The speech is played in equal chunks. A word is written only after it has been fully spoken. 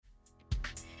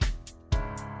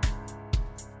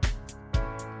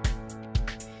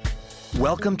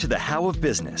Welcome to the How of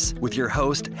Business with your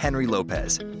host, Henry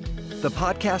Lopez, the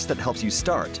podcast that helps you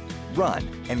start, run,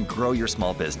 and grow your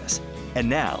small business. And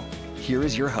now, here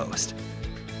is your host.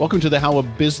 Welcome to the How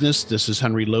of Business. This is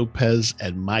Henry Lopez,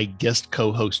 and my guest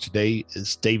co-host today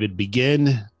is David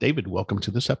Begin. David, welcome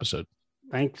to this episode.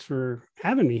 Thanks for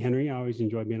having me, Henry. I always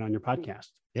enjoy being on your podcast.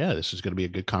 Yeah, this is going to be a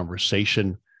good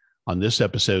conversation on this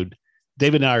episode.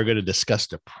 David and I are going to discuss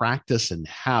the practice and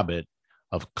habit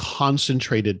of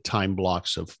concentrated time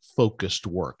blocks of focused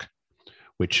work,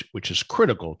 which is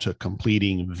critical to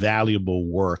completing valuable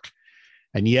work.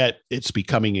 And yet it's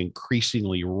becoming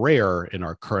increasingly rare in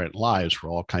our current lives for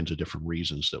all kinds of different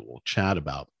reasons that we'll chat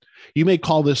about. You may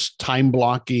call this time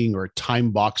blocking or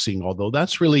time boxing, although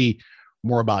that's really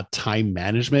more about time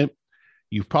management.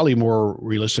 You've probably more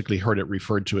realistically heard it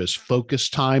referred to as focus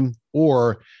time,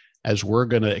 or as we're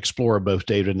going to explore, both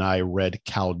David and I read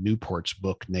Cal Newport's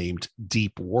book named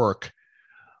Deep Work.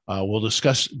 We'll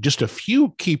discuss just a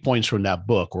few key points from that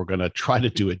book. We're going to try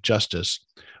to do it justice.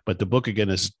 But the book,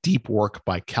 again, is Deep Work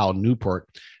by Cal Newport.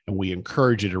 And we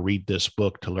encourage you to read this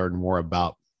book to learn more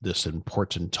about this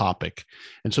important topic.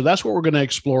 And so that's what we're going to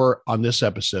explore on this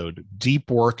episode,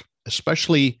 deep work,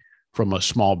 especially from a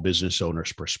small business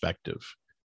owner's perspective.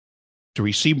 To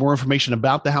receive more information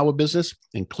about the How of Business,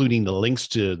 including the links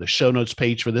to the show notes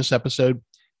page for this episode,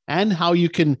 and how you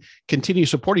can continue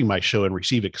supporting my show and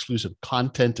receive exclusive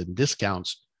content and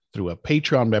discounts through a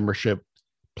Patreon membership,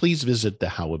 please visit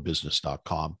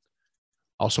thehowofbusiness.com.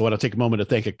 Also, I want to take a moment to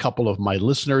thank a couple of my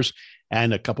listeners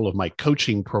and a couple of my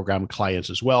coaching program clients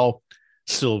as well,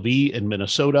 Sylvie in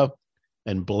Minnesota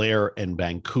and Blair in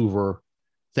Vancouver.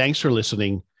 Thanks for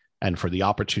listening and for the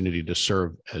opportunity to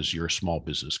serve as your small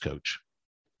business coach.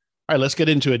 All right, let's get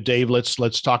into it, Dave.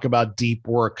 Let's talk about deep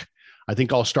work. I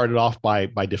think I'll start it off by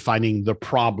defining the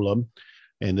problem.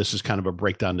 And this is kind of a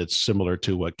breakdown that's similar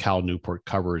to what Cal Newport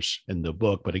covers in the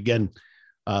book. But again,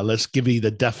 let's give you the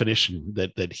definition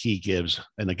that he gives.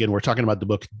 And again, we're talking about the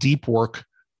book, Deep Work,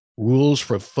 Rules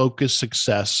for Focused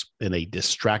Success in a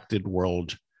Distracted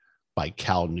World by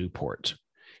Cal Newport.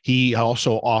 He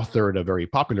also authored a very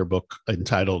popular book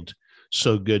entitled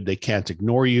So Good They Can't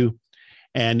Ignore You.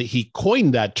 And he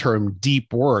coined that term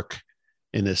deep work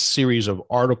in a series of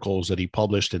articles that he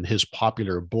published in his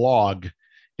popular blog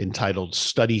entitled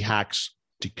Study Hacks,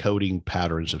 Decoding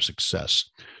Patterns of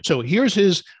Success. So here's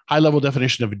his high-level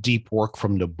definition of deep work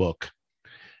from the book.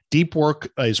 Deep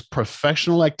work is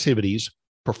professional activities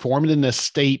performed in a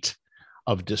state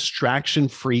of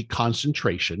distraction-free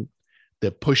concentration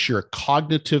that push your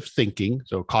cognitive thinking,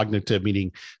 so cognitive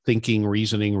meaning thinking,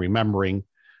 reasoning, remembering,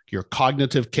 your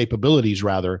cognitive capabilities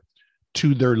rather,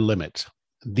 to their limit.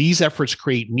 These efforts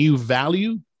create new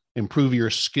value, improve your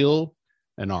skill,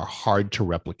 and are hard to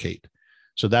replicate.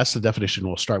 So that's the definition.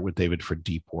 We'll start with David for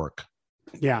deep work.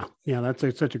 Yeah, that's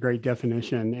such a great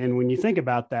definition. And when you think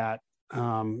about that,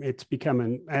 it's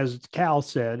becoming, as Cal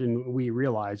said, and we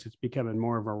realize it's becoming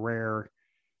more of a rare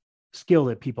skill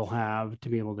that people have to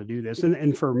be able to do this.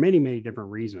 And for many, many different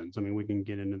reasons. I mean, we can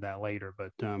get into that later,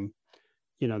 but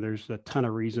there's a ton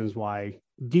of reasons why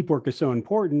deep work is so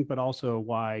important, but also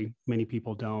why many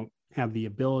people don't have the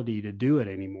ability to do it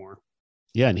anymore.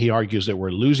 Yeah, and he argues that we're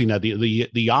losing that.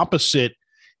 The opposite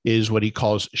is what he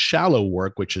calls shallow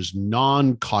work, which is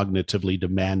non-cognitively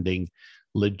demanding,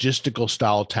 logistical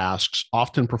style tasks,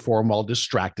 often performed while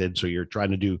distracted. So you're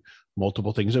trying to do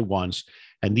multiple things at once.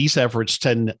 And these efforts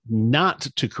tend not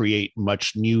to create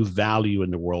much new value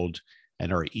in the world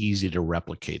and are easy to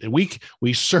replicate. And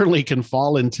we certainly can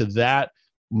fall into that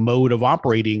mode of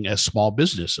operating as small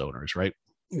business owners, right?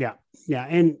 Yeah.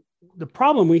 And the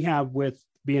problem we have with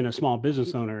being a small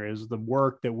business owner is the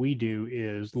work that we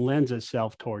do lends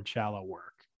itself toward shallow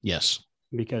work. Yes.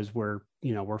 Because we're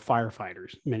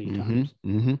firefighters many times.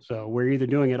 Mm-hmm. So we're either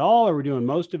doing it all or we're doing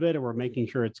most of it, or we're making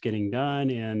sure it's getting done.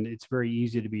 And it's very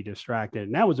easy to be distracted.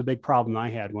 And that was a big problem I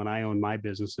had when I owned my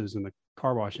businesses in the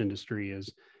car wash industry, is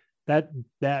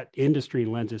that industry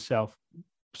lends itself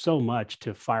so much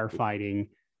to firefighting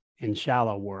and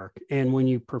shallow work. And when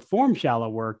you perform shallow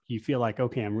work, you feel like,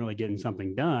 okay, I'm really getting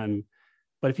something done.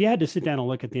 But if you had to sit down and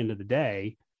look at the end of the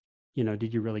day,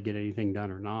 did you really get anything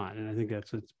done or not? And I think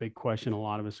it's a big question a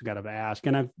lot of us have got to ask.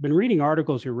 And I've been reading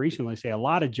articles here recently say a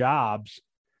lot of jobs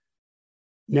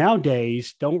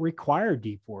nowadays don't require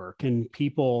deep work, and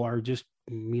people are just,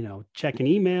 checking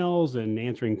emails and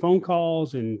answering phone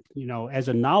calls. And, as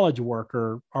a knowledge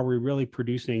worker, are we really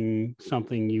producing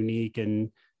something unique,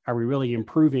 and are we really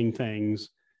improving things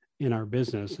in our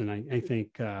business? And I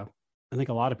think a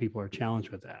lot of people are challenged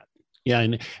with that. Yeah.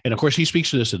 And of course, he speaks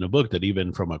to this in the book, that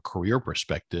even from a career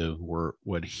perspective,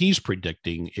 what he's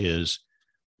predicting is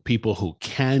people who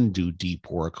can do deep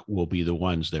work will be the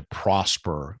ones that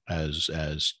prosper as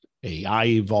AI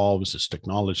evolves, as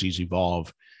technologies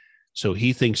evolve. So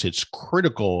he thinks it's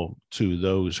critical to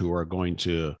those who are going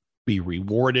to be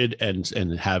rewarded and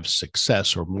have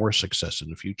success or more success in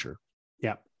the future.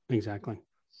 Yeah, exactly.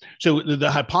 So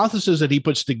the hypothesis that he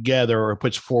puts together, or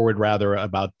puts forward rather,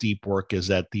 about deep work is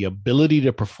that the ability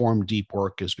to perform deep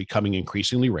work is becoming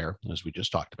increasingly rare, as we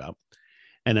just talked about.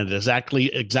 And at exactly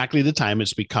the time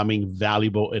it's becoming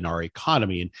valuable in our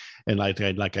economy. And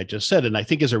like I just said, and I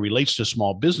think as it relates to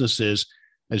small businesses,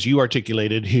 as you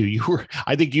articulated,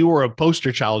 I think you were a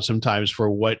poster child sometimes for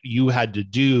what you had to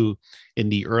do in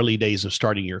the early days of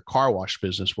starting your car wash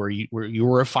business, where you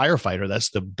were a firefighter.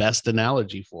 That's the best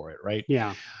analogy for it, right?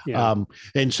 Yeah.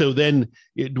 And so then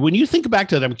when you think back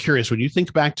to that, I'm curious, when you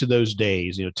think back to those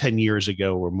days, 10 years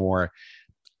ago or more,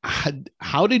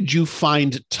 how did you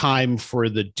find time for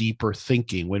the deeper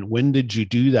thinking? When did you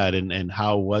do that, and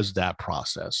how was that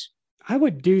process? I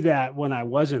would do that when I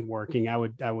wasn't working. I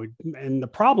would, and the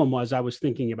problem was I was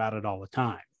thinking about it all the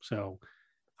time. So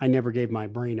I never gave my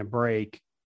brain a break,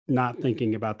 not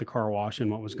thinking about the car wash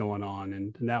and what was going on.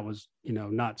 And that was,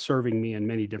 not serving me in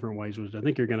many different ways, which I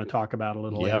think you're going to talk about a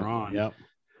little later on. Yep.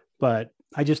 But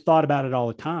I just thought about it all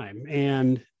the time.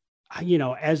 And,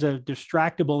 as a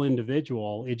distractible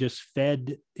individual, it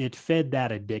fed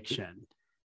that addiction.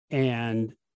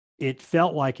 And it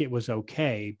felt like it was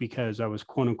okay because I was,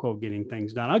 quote unquote, getting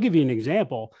things done. I'll give you an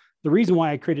example. The reason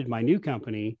why I created my new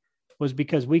company was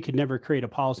because we could never create a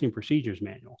policy and procedures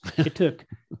manual.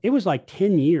 It was like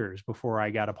 10 years before I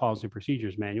got a policy and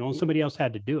procedures manual, and somebody else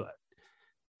had to do it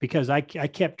because I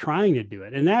kept trying to do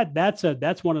it. And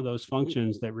that's one of those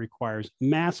functions that requires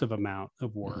massive amount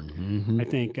of work. Mm-hmm. I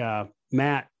think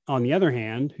Matt, on the other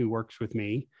hand, who works with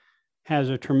me,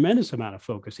 has a tremendous amount of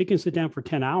focus. He can sit down for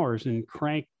 10 hours and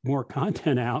crank more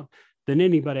content out than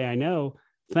anybody I know.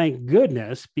 Thank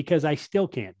goodness, because I still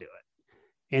can't do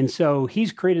it. And so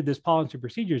he's created this policy and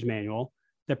procedures manual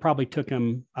that probably took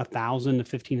him 1,000 to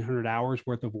 1,500 hours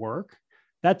worth of work.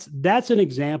 That's an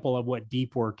example of what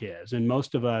deep work is. And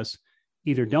most of us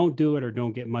either don't do it or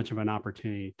don't get much of an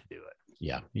opportunity to do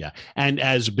it. Yeah. And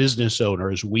as business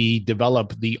owners, we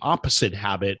develop the opposite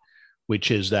habit,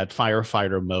 which is that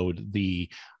firefighter mode,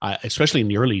 especially in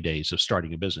the early days of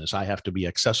starting a business. I have to be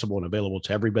accessible and available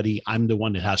to everybody. I'm the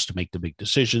one that has to make the big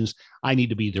decisions. I need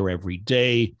to be there every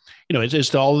day. It's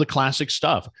just all the classic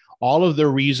stuff. All of the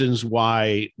reasons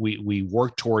why we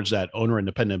work towards that owner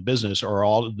independent business are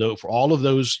for all of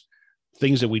those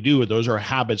things that we do. Those are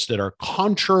habits that are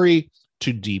contrary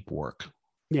to deep work.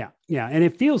 Yeah. And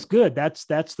it feels good. That's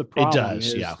the problem. It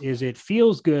does. Is it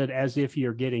feels good as if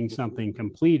you're getting something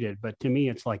completed. But to me,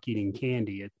 it's like eating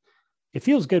candy. It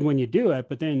feels good when you do it,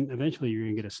 but then eventually you're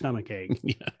going to get a stomach ache.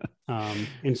 Yeah.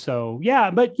 And so,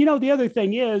 but the other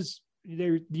thing is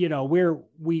there,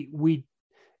 we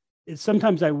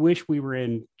sometimes I wish we were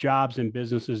in jobs and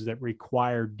businesses that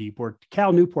required deep work.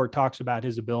 Cal Newport talks about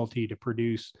his ability to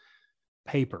produce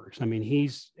papers. I mean,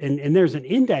 and there's an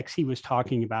index he was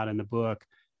talking about in the book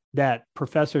that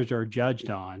professors are judged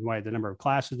on, right? The number of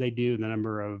classes they do, the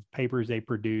number of papers they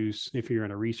produce. If you're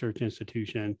in a research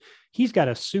institution, he's got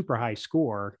a super high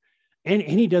score, and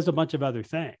he does a bunch of other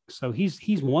things. So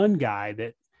he's one guy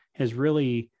that has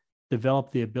really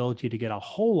developed the ability to get a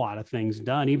whole lot of things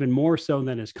done, even more so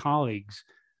than his colleagues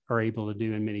are able to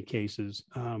do in many cases.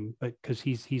 But because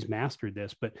he's mastered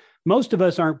this, but most of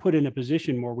us aren't put in a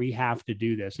position where we have to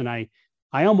do this. And I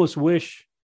almost wish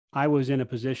I was in a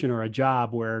position or a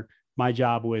job where my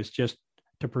job was just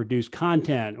to produce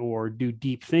content or do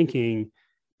deep thinking,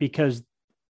 because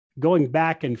going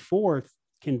back and forth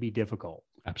can be difficult.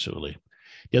 Absolutely.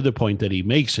 The other point that he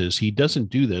makes is he doesn't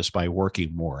do this by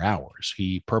working more hours.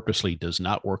 He purposely does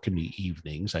not work in the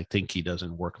evenings. I think he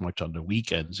doesn't work much on the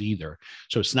weekends either.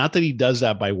 So it's not that he does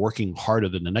that by working harder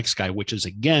than the next guy, which is,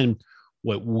 again,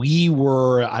 what we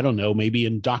were, I don't know, maybe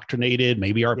indoctrinated,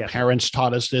 maybe our parents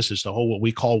taught us this, is the whole, what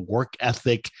we call work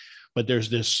ethic. But there's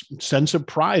this sense of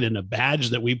pride and a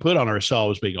badge that we put on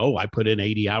ourselves being, I put in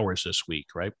 80 hours this week,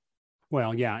 right?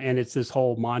 Well, yeah. And it's this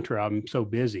whole mantra, I'm so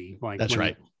busy. Like, that's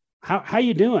right. How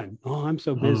you doing? Oh, I'm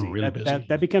so busy. Really busy.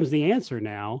 That becomes the answer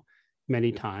now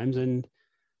many times. And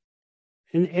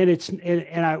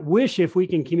I wish, if we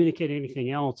can communicate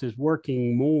anything else, is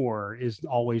working more is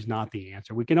always not the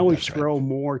answer. We can always throw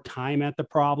more time at the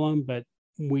problem, but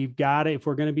we've got to, if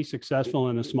we're going to be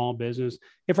successful in a small business,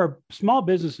 if our small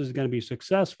business is going to be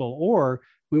successful, or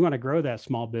we want to grow that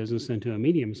small business into a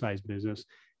medium-sized business,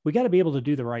 we got to be able to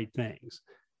do the right things.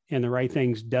 And the right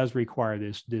things does require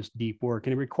this deep work,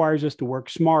 and it requires us to work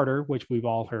smarter, which we've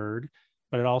all heard.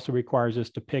 but it also requires us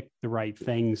to pick the right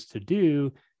things to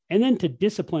do, and then to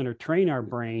discipline or train our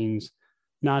brains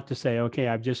not to say, okay,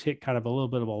 I've just hit kind of a little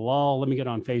bit of a lull. Let me get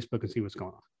on Facebook and see what's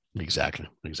going on. Exactly.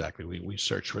 We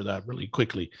search for that really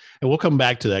quickly, and we'll come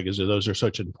back to that because those are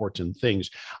such important things.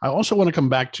 I also want to come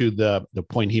back to the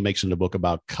point he makes in the book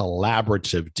about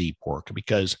collaborative deep work,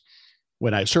 because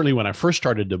when I first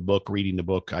started the book, reading the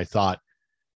book, I thought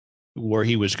where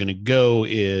he was going to go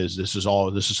is this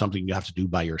is something you have to do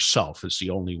by yourself. It's the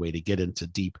only way to get into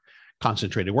deep,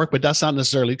 concentrated work, but that's not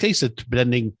necessarily the case,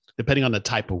 depending on the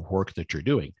type of work that you're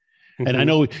doing. And I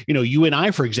know, you and I,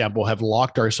 for example, have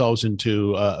locked ourselves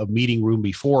into a meeting room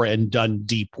before and done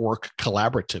deep work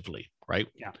collaboratively, right?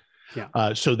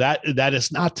 Yeah. So that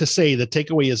is not to say, the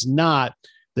takeaway is not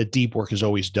that deep work is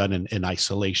always done in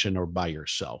isolation or by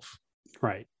yourself.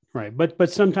 Right.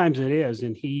 But sometimes it is.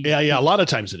 And a lot of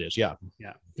times it is. Yeah.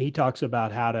 He talks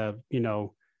about how to,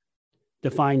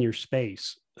 define your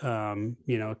space.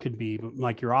 It could be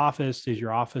like your office. Is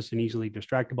your office an easily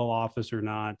distractible office or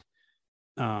not?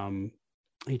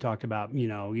 He talked about,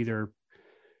 either,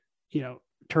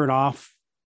 turn off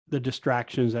the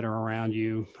distractions that are around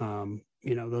you.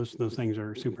 Those things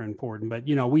are super important, but,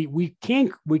 we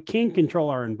can control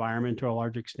our environment to a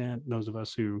large extent. Those of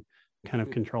us who kind of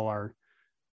control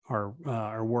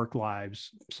our work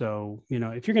lives. So,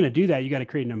 if you're going to do that, you got to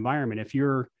create an environment. If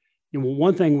you're,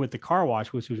 one thing with the car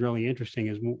wash, which was really interesting,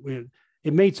 is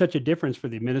it made such a difference for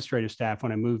the administrative staff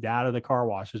when I moved out of the car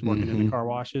washes, working in the car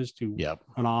washes, to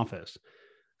an office,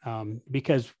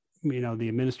 because, the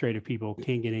administrative people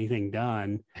can't get anything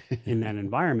done in that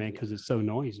environment because it's so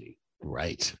noisy.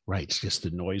 Right. It's just the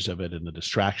noise of it and the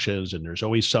distractions, and there's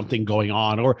always something going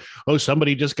on, or,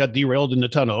 somebody just got derailed in the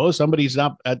tunnel. Somebody's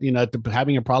not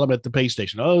having a problem at the pay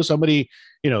station. Somebody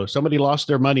lost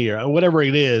their money, or whatever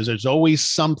it is. There's always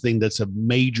something that's a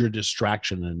major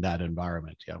distraction in that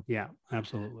environment. Yeah,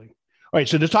 absolutely. All right.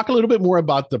 So to talk a little bit more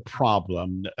about the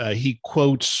problem, he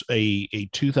quotes a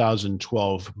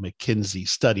 2012 McKinsey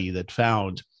study that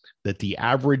found that the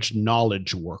average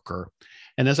knowledge worker,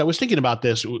 and as I was thinking about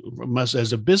this,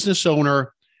 as a business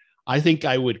owner, I think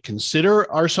I would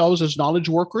consider ourselves as knowledge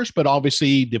workers, but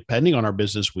obviously, depending on our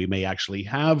business, we may actually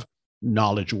have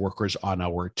knowledge workers on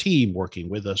our team working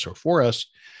with us or for us.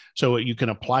 So you can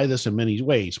apply this in many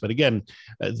ways. But again,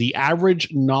 the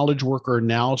average knowledge worker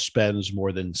now spends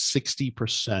more than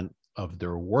 60% of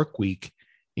their work week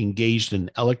engaged in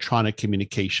electronic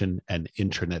communication and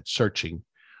internet searching,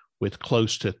 with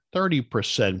close to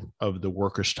 30% of the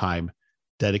worker's time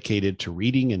dedicated to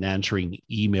reading and answering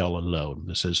email alone.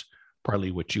 This is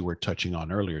partly what you were touching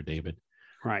on earlier, David.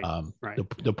 Right.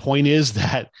 The point is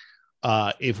that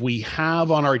if we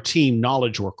have on our team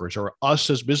knowledge workers, or us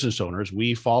as business owners,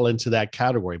 we fall into that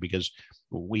category because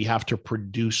we have to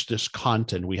produce this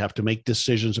content. We have to make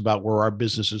decisions about where our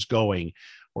business is going,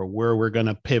 or where we're going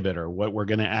to pivot, or what we're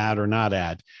going to add or not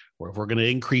add, or if we're going to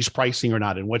increase pricing or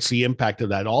not, and what's the impact of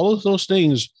that. All of those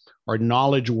things are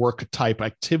knowledge work type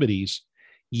activities.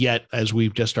 Yet, as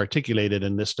we've just articulated,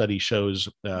 and this study shows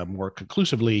more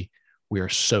conclusively, we are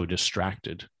so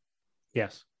distracted.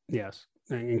 Yes,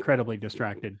 incredibly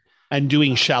distracted. And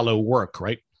doing shallow work,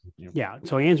 right? Yeah.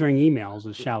 So answering emails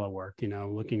is shallow work.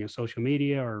 Looking at social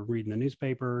media or reading the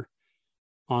newspaper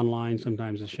online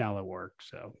sometimes is shallow work.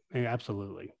 So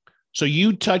absolutely. So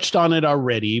you touched on it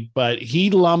already, but he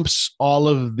lumps all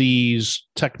of these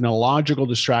technological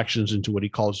distractions into what he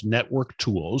calls network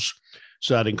tools.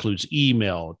 So that includes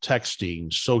email,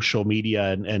 texting, social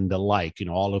media, and the like,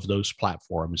 all of those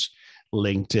platforms,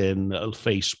 LinkedIn,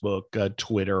 Facebook,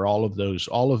 Twitter, all of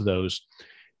those.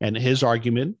 And his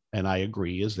argument, and I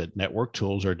agree, is that network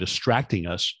tools are distracting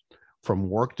us from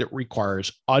work that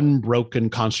requires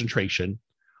unbroken concentration,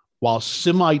 while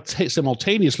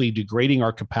simultaneously degrading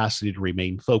our capacity to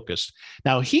remain focused.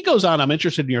 Now, he goes on, I'm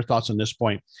interested in your thoughts on this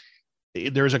point.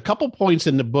 There's a couple points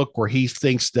in the book where he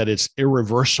thinks that it's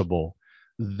irreversible,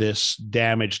 this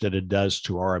damage that it does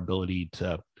to our ability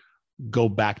to go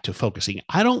back to focusing.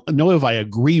 I don't know if I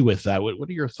agree with that. What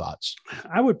are your thoughts?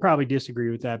 I would probably disagree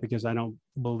with that, because I don't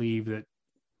believe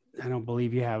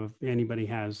anybody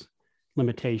has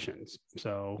limitations.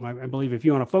 So I believe if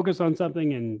you want to focus on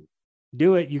something and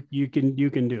do it, you can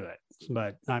do it.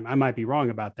 But I might be wrong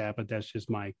about that, but that's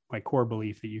just my core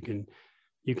belief, that you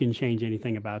can change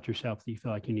anything about yourself that you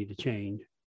feel like you need to change.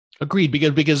 Agreed,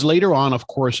 because later on, of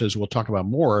course, as we'll talk about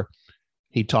more,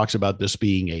 he talks about this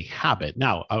being a habit.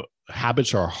 Now,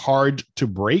 habits are hard to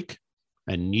break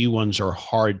and new ones are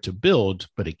hard to build,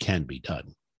 but it can be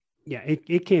done. Yeah,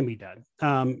 it can be done.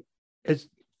 As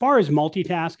far as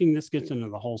multitasking, this gets into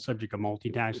the whole subject of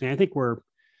multitasking. I think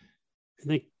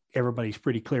everybody's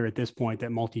pretty clear at this point that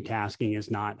multitasking is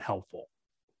not helpful.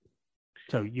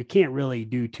 So you can't really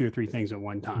do 2 or 3 things at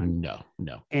one time. No.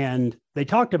 And they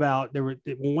talked about,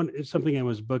 something in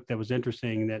his book that was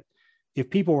interesting, that if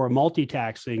people were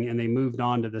multitasking and they moved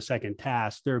on to the second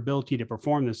task, their ability to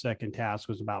perform the second task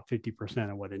was about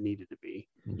 50% of what it needed to be.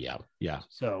 Yeah.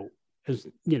 So, as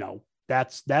you know,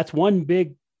 that's one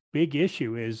big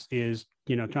issue is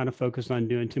trying to focus on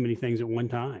doing too many things at one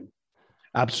time.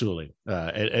 Absolutely.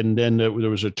 And then there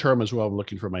was a term as well. I'm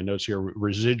looking for my notes here.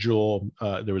 Residual.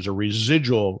 There was a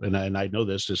residual, and I know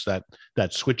this is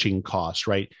that switching cost,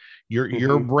 right?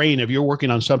 Your brain, if you're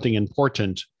working on something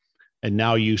important, and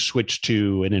now you switch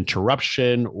to an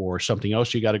interruption or something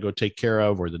else you got to go take care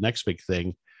of, or the next big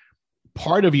thing,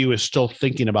 part of you is still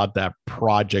thinking about that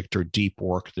project or deep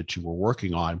work that you were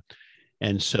working on.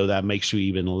 And so that makes you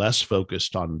even less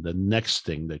focused on the next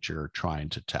thing that you're trying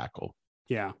to tackle.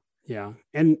 Yeah.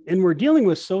 And we're dealing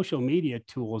with social media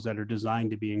tools that are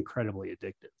designed to be incredibly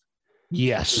addictive.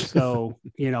 Yes. So,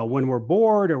 when we're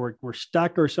bored or we're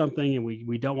stuck or something and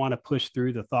we don't want to push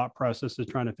through the thought process of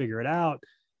trying to figure it out,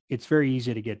 it's very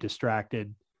easy to get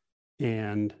distracted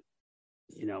and,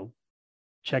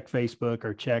 check Facebook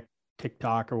or check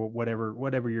TikTok or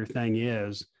whatever your thing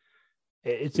is.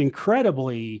 It's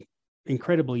incredibly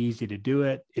easy to do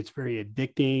it. It's very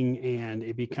addicting, and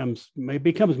it becomes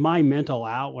my mental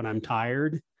out when I'm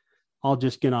tired. I'll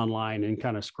just get online and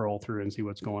kind of scroll through and see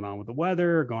what's going on with the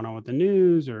weather, or going on with the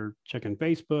news, or checking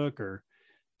Facebook, or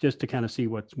just to kind of see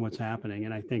what's happening.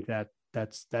 And I think that's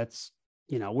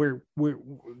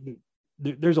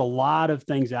there's a lot of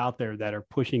things out there that are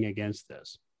pushing against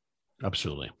this.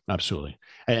 Absolutely.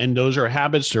 And those are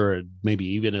habits, or maybe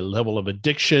even a level of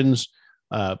addictions.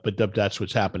 But that's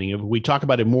what's happening. If we talk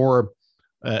about it more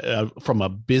from a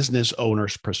business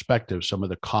owner's perspective, some of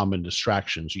the common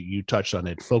distractions, you touched on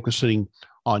it, focusing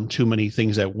on too many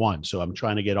things at once. So I'm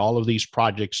trying to get all of these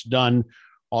projects done,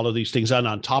 all of these things done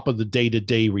on top of the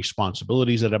day-to-day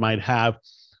responsibilities that I might have,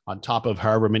 on top of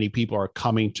however many people are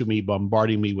coming to me,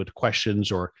 bombarding me with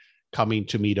questions or coming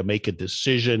to me to make a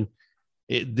decision.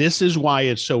 This is why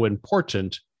it's so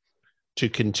important to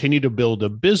continue to build a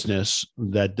business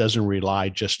that doesn't rely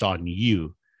just on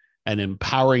you, and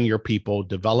empowering your people,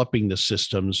 developing the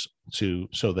systems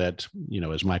so that,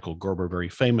 as Michael Gerber very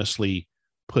famously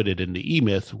put it in the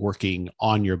E-Myth, working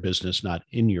on your business, not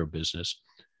in your business.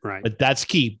 Right. But that's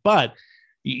key. But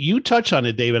you touch on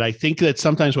it, David. I think that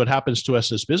sometimes what happens to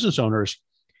us as business owners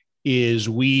is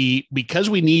because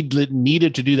we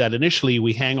needed to do that initially,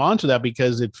 we hang on to that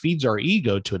because it feeds our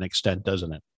ego to an extent,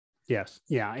 doesn't it? Yes.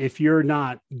 Yeah. If you're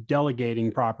not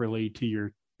delegating properly to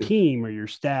your team or your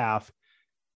staff,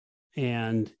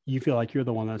 and you feel like you're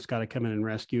the one that's got to come in and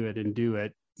rescue it and do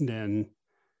it, then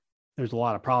there's a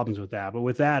lot of problems with that. But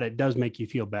with that, it does make you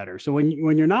feel better. So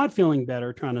when you're not feeling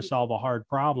better, trying to solve a hard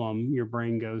problem, your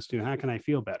brain goes to, how can I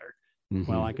feel better? Mm-hmm.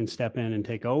 Well, I can step in and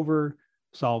take over,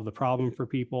 solve the problem for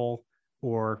people,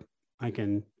 or I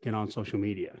can get on social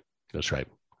media. That's right.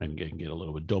 And get a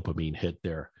little bit dopamine hit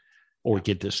there, or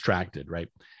get distracted, right?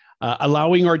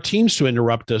 Allowing our teams to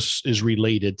interrupt us is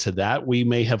related to that. We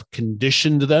may have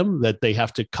conditioned them that they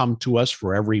have to come to us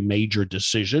for every major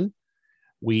decision.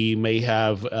 We may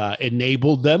have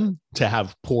enabled them to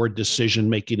have poor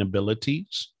decision-making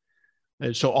abilities.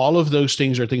 And so all of those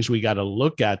things are things we got to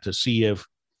look at to see if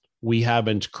we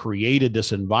haven't created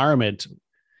this environment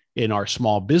in our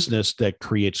small business that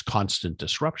creates constant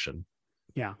disruption.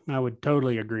 Yeah, I would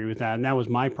totally agree with that. And that was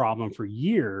my problem for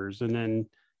years. And then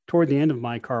toward the end of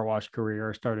my car wash career,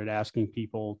 I started asking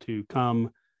people to come.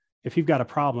 If you've got a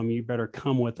problem, you better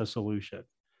come with a solution.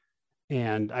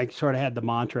 And I sort of had the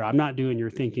mantra, I'm not doing your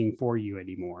thinking for you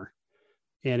anymore.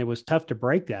 And it was tough to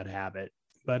break that habit,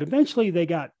 but eventually they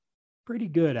got pretty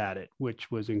good at it, which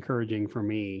was encouraging for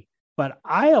me. But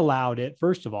I allowed it,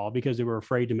 first of all, because they were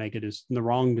afraid to make it as the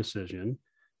wrong decision.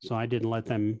 So I didn't let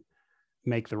them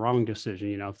make the wrong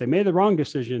decision. If they made the wrong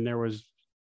decision, there was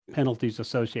penalties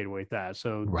associated with that.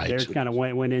 So they kind of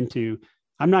went into,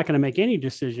 I'm not going to make any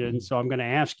decisions, so I'm going to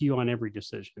ask you on every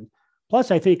decision.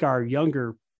 Plus, I think our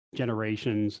younger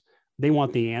generations, they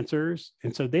want the answers.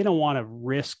 And so they don't want to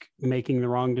risk making the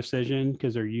wrong decision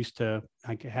because they're used to,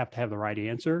 I have to have the right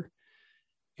answer.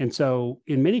 And so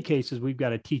in many cases, we've got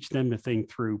to teach them to think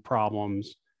through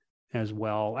problems as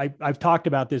well. I've talked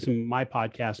about this in my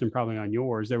podcast and probably on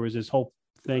yours. There was this whole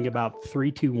thing about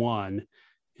 3-2-1,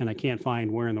 and I can't find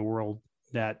where in the world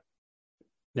that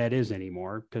is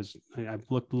anymore because I've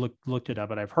looked it up,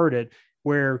 but I've heard it,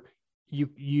 where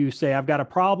you say, I've got a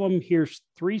problem. Here's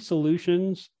 3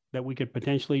 solutions that we could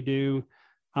potentially do.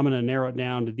 I'm going to narrow it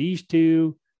down to these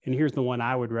 2. And here's the one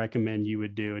I would recommend you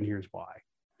would do, and here's why.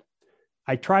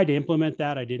 I tried to implement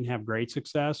that. I didn't have great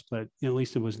success, but at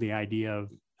least it was the idea of,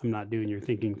 I'm not doing your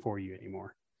thinking for you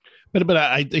anymore. But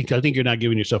I think you're not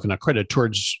giving yourself enough credit.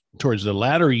 Towards the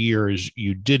latter years,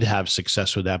 you did have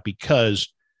success with that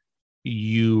because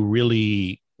you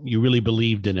really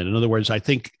believed in it. In other words, I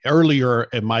think earlier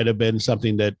it might have been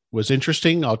something that was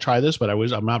interesting. I'll try this, but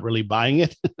I'm not really buying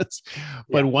it.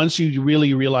 But once you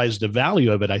really realized the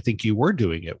value of it, I think you were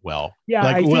doing it well.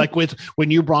 Yeah. Like with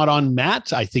when you brought on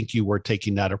Matt, I think you were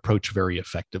taking that approach very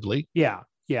effectively. Yeah.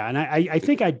 Yeah. And I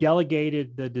think I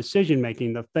delegated the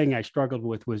decision-making. The thing I struggled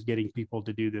with was getting people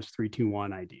to do this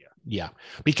 3-2-1 idea. Yeah.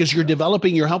 Because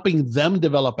you're helping them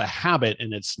develop a habit,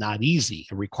 and it's not easy.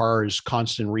 It requires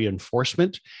constant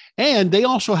reinforcement. And they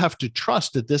also have to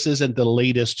trust that this isn't the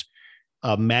latest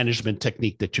management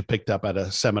technique that you picked up at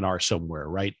a seminar somewhere,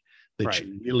 right? That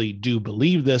you really do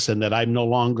believe this, and that I'm no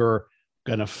longer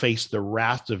going to face the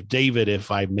wrath of David if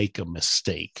I make a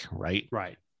mistake, right?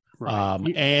 Right.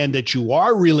 And that you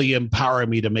are really empowering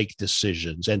me to make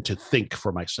decisions and to think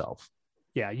for myself.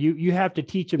 Yeah, you have to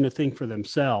teach them to think for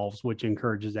themselves, which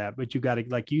encourages that. But you got to,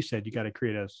 like you said, you got to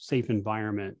create a safe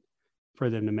environment for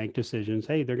them to make decisions.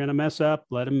 Hey, they're going to mess up.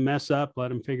 Let them mess up. Let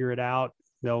them figure it out.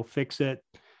 They'll fix it.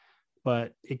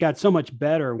 But it got so much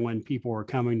better when people were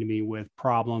coming to me with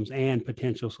problems and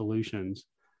potential solutions,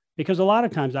 because a lot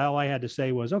of times all I had to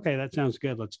say was, okay, that sounds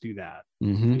good. Let's do that.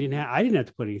 Mm-hmm. I didn't have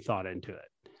to put any thought into it.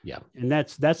 Yeah. And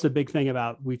that's the big thing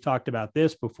about, we've talked about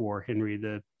this before, Henry,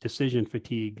 the decision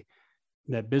fatigue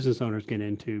that business owners get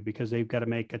into, because they've got to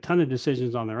make a ton of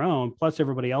decisions on their own, plus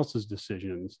everybody else's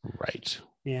decisions. Right.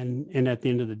 And at the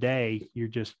end of the day, you're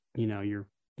just, you're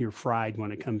fried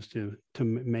when it comes to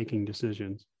making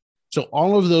decisions. So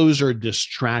all of those are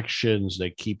distractions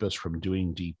that keep us from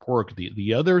doing deep work.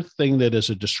 The other thing that is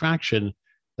a distraction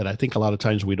that I think a lot of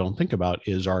times we don't think about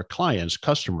is our clients,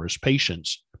 customers,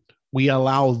 patients. We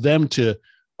allow them to,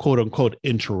 quote unquote,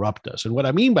 interrupt us. And what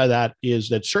I mean by that is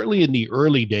that certainly in the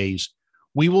early days,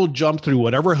 we will jump through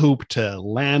whatever hoop to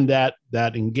land that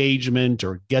engagement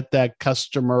or get that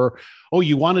customer. Oh,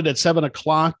 you want it at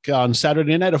 7:00 on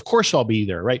Saturday night? Of course I'll be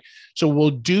there, right? So we'll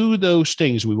do those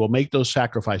things. We will make those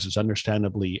sacrifices,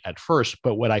 understandably, at first.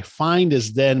 But what I find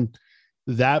is then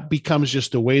that becomes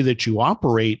just the way that you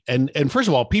operate. And first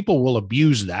of all, people will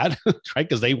abuse that, right?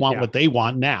 Because they want what they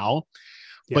want now.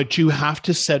 Yeah. But you have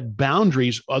to set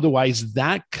boundaries. Otherwise,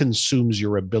 that consumes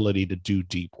your ability to do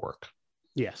deep work.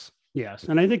 Yes.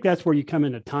 And I think that's where you come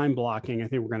into time blocking. I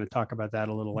think we're going to talk about that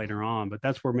a little later on, but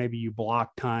that's where maybe you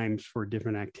block times for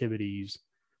different activities.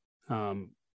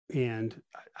 And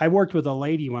I worked with a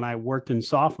lady when I worked in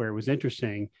software. It was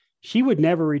interesting. She would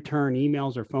never return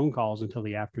emails or phone calls until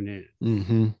the afternoon.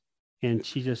 Mm-hmm. And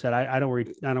she just said, I don't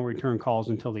return calls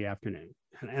until the afternoon.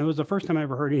 And it was the first time I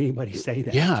ever heard anybody say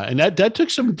that. Yeah. And that took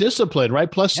some discipline,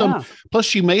 right? Plus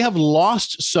she may have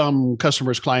lost some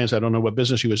customers, clients. I don't know what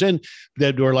business she was in,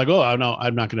 that were like, oh, no,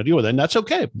 I'm not going to deal with it. And that's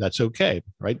okay. That's okay.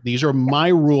 Right. These are my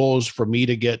rules for me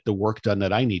to get the work done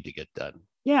that I need to get done.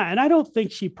 Yeah. And I don't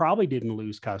think she probably didn't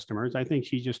lose customers. I think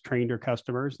she just trained her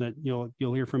customers that you'll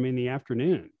hear from me in the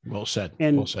afternoon. Well said.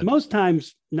 And most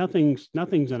times nothing's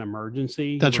an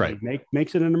emergency. That's right.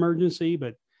 Makes it an emergency,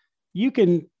 but you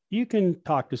can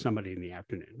talk to somebody in the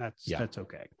afternoon. That's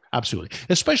okay. Absolutely.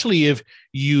 Especially if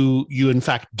you in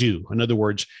fact do. In other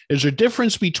words, there's a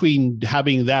difference between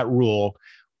having that rule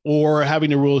or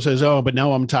having a rule that says, oh, but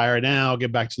now I'm tired. Now I'll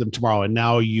get back to them tomorrow. And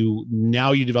now you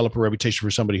develop a reputation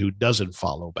for somebody who doesn't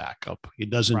follow back up. It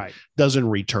doesn't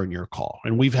return your call.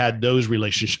 And we've had those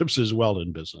relationships as well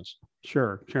in business.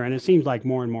 Sure. And it seems like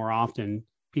more and more often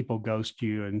people ghost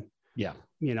you. And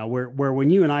where when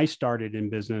you and I started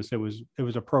in business, it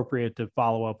was appropriate to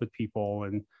follow up with people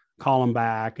and call them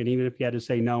back. And even if you had to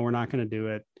say, no, we're not going to do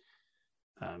it,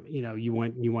 you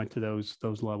went to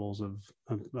those levels of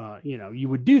you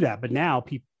would do that. But now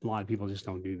a lot of people just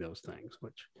don't do those things,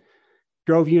 which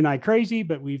drove you and I crazy,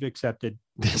 but we've accepted.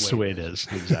 That's the way it is.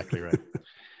 Exactly right.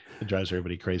 It drives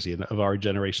everybody crazy, of our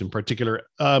generation in particular.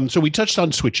 So we touched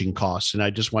on switching costs, and I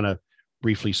just want to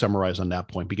briefly summarize on that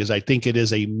point, because I think it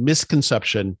is a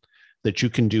misconception that you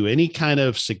can do any kind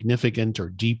of significant or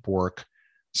deep work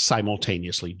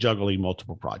simultaneously, juggling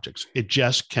multiple projects. It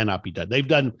just cannot be done. They've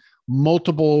done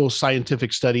multiple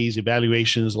scientific studies,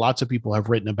 evaluations. Lots of people have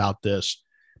written about this.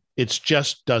 It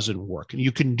just doesn't work. And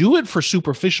you can do it for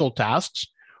superficial tasks,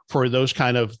 for those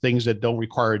kind of things that don't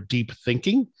require deep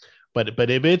thinking. But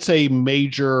if it's a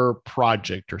major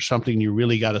project or something you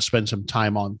really got to spend some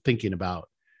time on thinking about,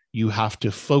 you have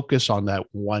to focus on that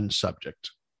one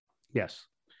subject. Yes.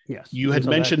 Yes. You had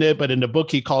mentioned it, but in the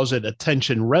book, he calls it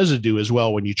attention residue as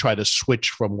well when you try to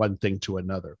switch from one thing to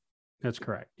another. That's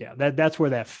correct. Yeah. That's where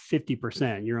that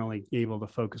 50%, you're only able to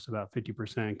focus about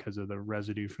 50% because of the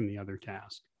residue from the other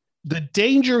task. The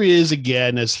danger is,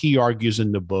 again, as he argues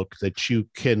in the book, that you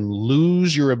can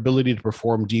lose your ability to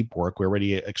perform deep work. We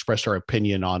already expressed our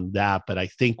opinion on that, but I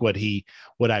think what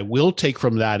I will take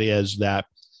from that is that,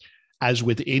 as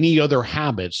with any other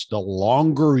habits, the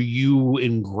longer you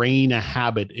ingrain a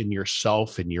habit in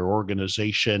yourself, in your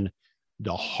organization,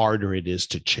 the harder it is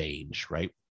to change,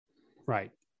 right?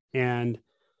 Right. And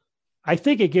I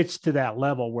think it gets to that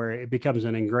level where it becomes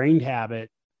an ingrained habit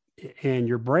and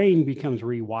your brain becomes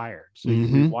rewired. So you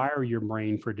rewire your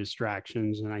brain for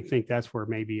distractions. And I think that's where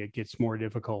maybe it gets more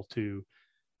difficult to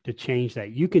change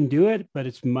that. You can do it, but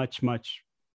it's much, much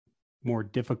more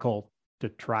difficult to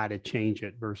try to change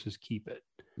it versus keep it.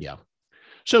 Yeah.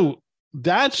 So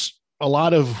that's a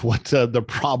lot of what the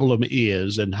problem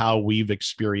is and how we've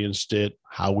experienced it,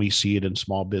 how we see it in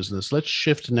small business. Let's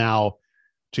shift now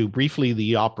to briefly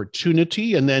the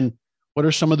opportunity, and then what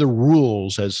are some of the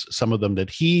rules, as some of them that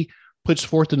he puts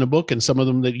forth in the book and some of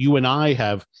them that you and I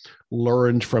have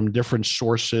learned from different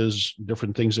sources,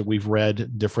 different things that we've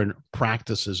read, different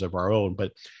practices of our own.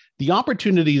 But the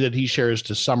opportunity that he shares,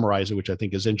 to summarize it, which I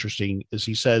think is interesting, is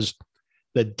he says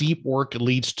that deep work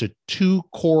leads to two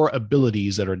core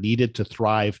abilities that are needed to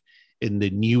thrive in the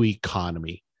new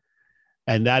economy.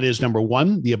 And that is, number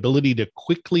one, the ability to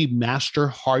quickly master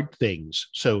hard things.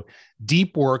 So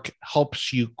deep work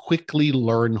helps you quickly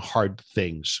learn hard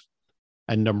things.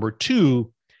 And number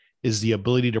two is the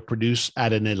ability to produce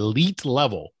at an elite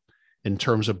level in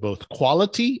terms of both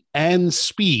quality and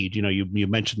speed. You know, you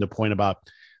mentioned the point about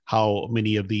how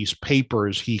many of these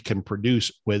papers he can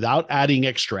produce without adding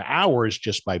extra hours,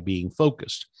 just by being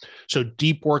focused. So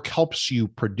deep work helps you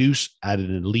produce at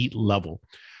an elite level.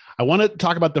 I want to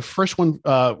talk about the first one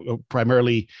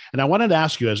primarily, and I wanted to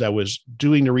ask you, as I was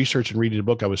doing the research and reading the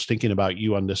book, I was thinking about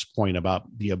you on this point about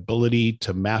the ability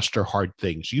to master hard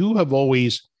things. You have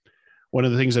always, one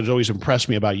of the things that's always impressed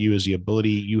me about you is the ability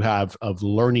you have of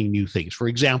learning new things. For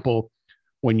example,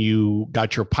 when you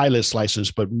got your pilot's license,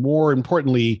 but more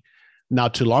importantly,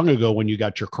 not too long ago, when you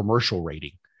got your commercial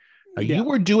rating. You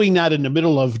were doing that in the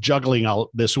middle of juggling out.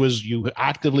 You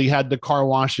actively had the car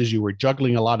washes, you were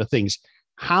juggling a lot of things.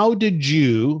 How did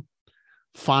you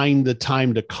find the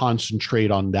time to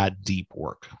concentrate on that deep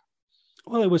work?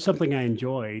 Well, it was something I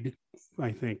enjoyed,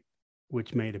 I think,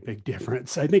 which made a big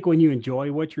difference. I think when you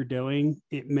enjoy what you're doing,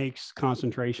 it makes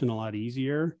concentration a lot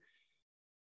easier.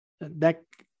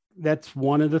 That's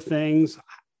one of the things.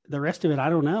 The rest of it, I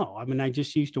don't know. I mean, I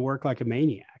just used to work like a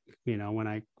maniac. You know, when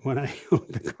I owned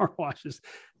the car washes,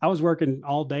 I was working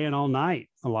all day and all night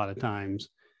a lot of times.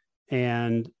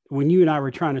 And when you and I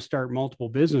were trying to start multiple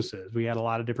businesses, we had a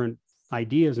lot of different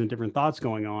ideas and different thoughts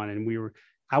going on. And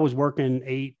I was working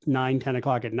 8, 9, 10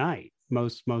 o'clock at night,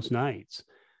 most nights.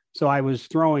 So I was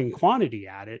throwing quantity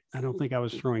at it. I don't think I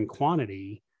was throwing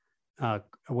quantity. I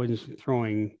wasn't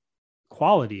throwing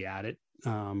quality at it.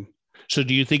 So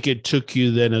do you think it took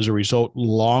you then, as a result,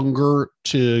 longer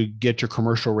to get your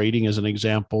commercial rating, as an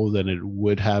example, than it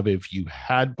would have if you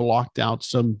had blocked out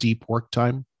some deep work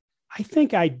time? I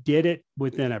think I did it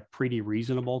within a pretty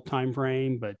reasonable time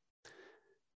frame, but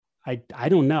I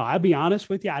don't know. I'll be honest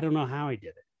with you. I don't know how I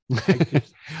did it.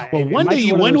 Well,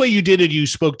 one way you did it, you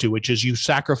spoke to, which is you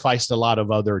sacrificed a lot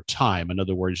of other time. In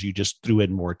other words, you just threw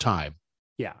in more time.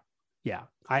 Yeah. Yeah.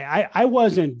 I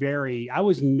was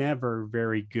never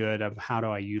very good of how do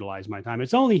I utilize my time.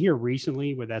 It's only here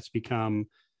recently where that's become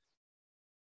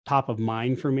top of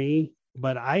mind for me,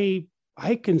 but I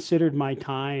considered my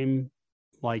time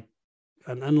like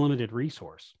an unlimited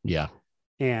resource. Yeah.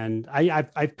 And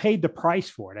I've paid the price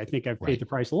for it. I think I've paid the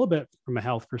price a little bit from a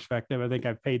health perspective. I think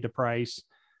I've paid the price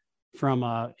from,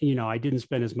 I didn't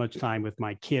spend as much time with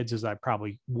my kids as I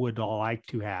probably would like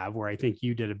to have, where I think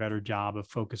you did a better job of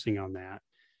focusing on that.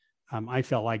 I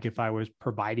felt like if I was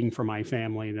providing for my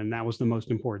family, then that was the most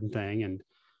important thing. And,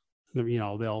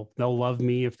 they'll love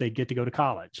me if they get to go to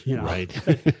college, Right.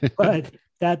 but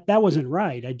that wasn't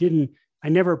right. I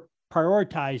never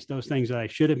prioritized those things that I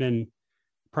should have been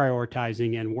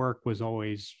prioritizing, and work was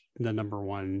always the number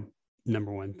one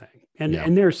thing.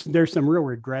 And there's some real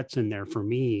regrets in there for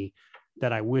me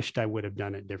that I wished I would have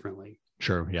done it differently.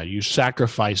 Sure. Yeah. You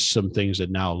sacrificed some things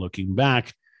that now, looking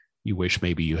back, you wish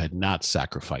maybe you had not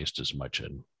sacrificed as much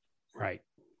in. Right.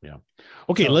 Yeah.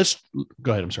 Okay. Let's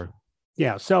go ahead. I'm sorry.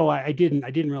 Yeah. So I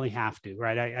didn't really have to,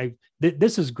 right.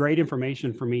 This is great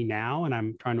information for me now, and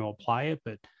I'm trying to apply it,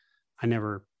 but I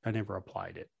never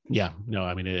applied it. Yeah, no,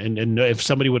 I mean, and if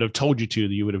somebody would have told you to,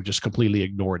 you would have just completely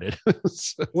ignored it.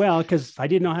 So, well, because I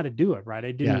didn't know how to do it, right?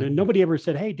 I didn't. Yeah. Nobody ever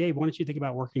said, "Hey, Dave, why don't you think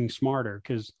about working smarter?"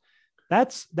 Because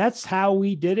that's how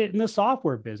we did it in the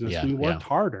software business. Yeah, We worked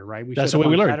harder, right? We that's the way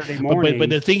we learned. Saturday morning. But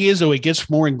the thing is, though, it gets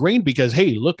more ingrained because,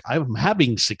 hey, look, I'm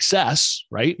having success,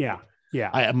 right? Yeah.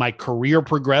 Yeah. My career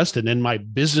progressed, and then my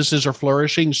businesses are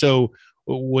flourishing. So,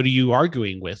 what are you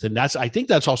arguing with? And I think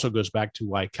that's also goes back to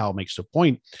why Cal makes the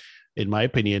point, in my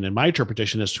opinion, and my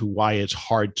interpretation, as to why it's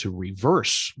hard to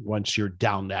reverse once you're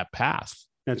down that path.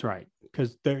 That's right.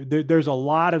 Because there's a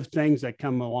lot of things that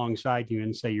come alongside you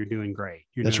and say you're doing great.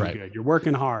 You're doing good. You're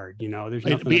working hard. There's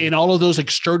nothing. And all of those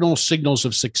external signals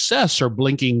of success are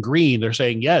blinking green. They're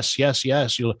saying, yes, yes,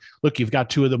 yes. Look, you've got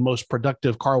 2 of the most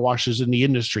productive car washes in the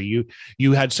industry.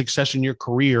 You had success in your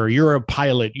career. You're a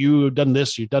pilot. You've done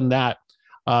this. You've done that.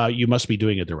 You must be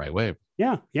doing it the right way.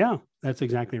 Yeah. That's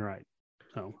exactly right.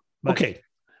 So, okay.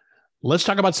 Let's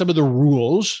talk about some of the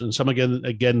rules, and some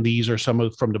again, these are some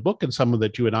from the book, and some of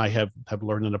that you and I have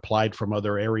learned and applied from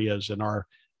other areas in our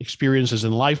experiences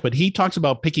in life. But he talks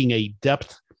about picking a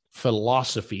depth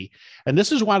philosophy, and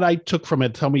this is what I took from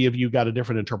it. Tell me if you got a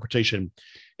different interpretation.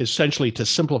 Essentially, to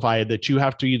simplify it, that you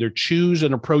have to either choose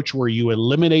an approach where you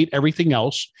eliminate everything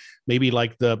else, maybe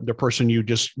like the person you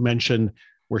just mentioned,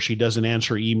 where she doesn't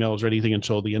answer emails or anything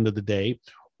until the end of the day,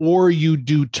 or you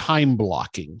do time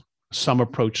blocking. Some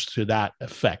approach to that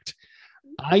effect.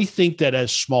 I think that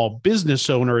as small business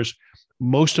owners,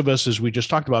 most of us, as we just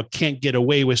talked about, can't get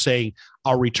away with saying,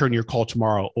 I'll return your call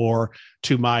tomorrow, or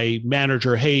to my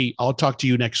manager, hey, I'll talk to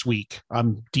you next week.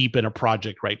 I'm deep in a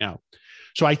project right now.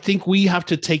 So I think we have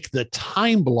to take the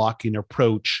time blocking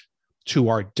approach to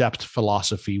our depth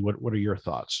philosophy. What are your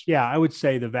thoughts? Yeah, I would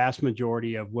say the vast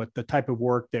majority of what the type of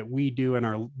work that we do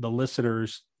and the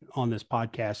listeners on this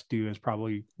podcast do is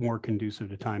probably more conducive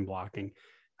to time blocking.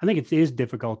 I think it is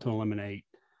difficult to eliminate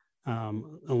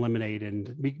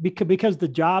and because the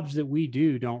jobs that we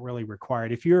do don't really require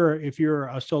it. If you're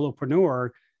a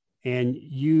solopreneur and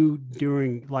you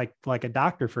doing like a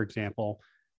doctor, for example,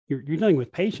 you're dealing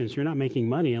with patients. You're not making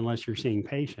money unless you're seeing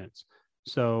patients.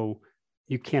 So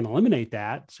you can't eliminate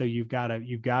that. So you've got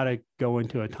to go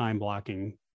into a time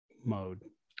blocking mode.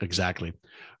 Exactly. All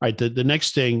right. The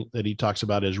next thing that he talks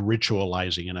about is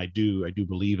ritualizing. And I do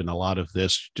believe in a lot of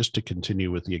this. Just to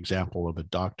continue with the example of a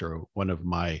doctor, one of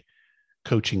my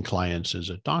coaching clients is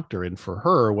a doctor. And for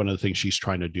her, one of the things she's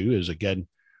trying to do is, again,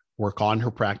 work on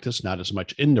her practice, not as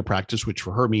much in the practice, which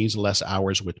for her means less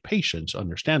hours with patients,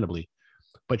 understandably.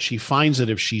 But she finds that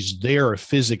if she's there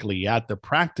physically at the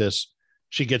practice,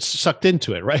 she gets sucked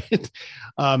into it, right?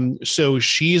 So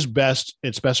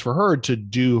it's best for her to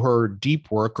do her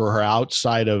deep work or her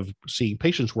outside of seeing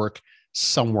patients work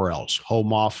somewhere else,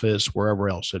 home office, wherever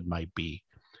else it might be.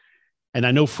 And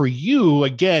I know for you,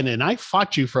 again, and I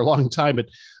fought you for a long time,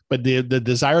 but the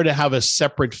desire to have a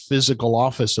separate physical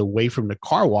office away from the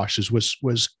car washes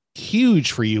was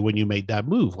huge for you when you made that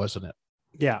move, wasn't it?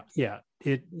 Yeah.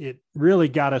 It really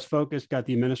got us focused, got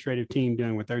the administrative team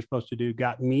doing what they're supposed to do,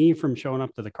 got me from showing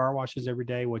up to the car washes every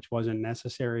day, which wasn't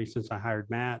necessary since I hired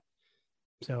Matt.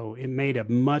 So it made a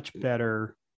much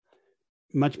better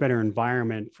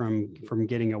environment from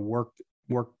getting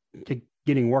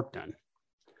getting work done.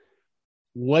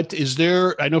 What is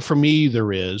there? I know for me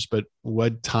there is, but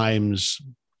what times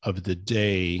of the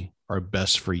day are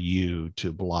best for you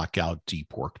to block out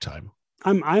deep work time?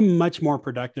 I'm much more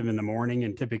productive in the morning,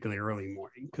 and typically early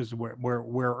morning, because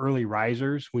we're early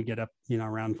risers. We get up,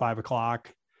 around 5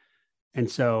 o'clock. And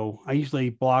so I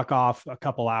usually block off a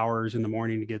couple hours in the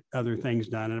morning to get other things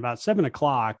done. And about 7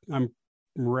 o'clock, I'm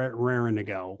raring to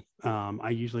go. I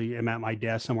usually am at my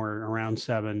desk somewhere around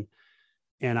 7,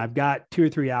 and I've got 2 or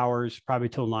 3 hours, probably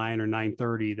till 9 or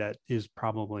 9:30. That is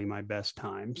probably my best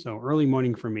time. So early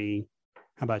morning for me.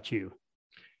 How about you?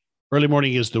 Early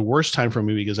morning is the worst time for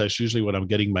me because that's usually when I'm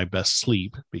getting my best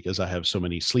sleep because I have so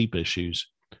many sleep issues.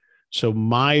 So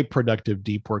my productive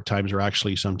deep work times are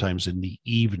actually sometimes in the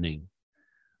evening.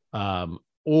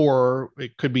 Or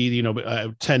it could be,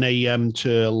 10 a.m.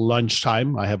 to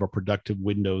lunchtime. I have a productive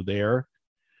window there.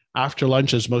 After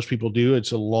lunch, as most people do,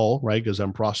 it's a lull, right? Because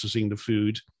I'm processing the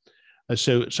food.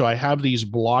 So I have these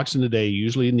blocks in the day,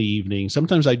 usually in the evening.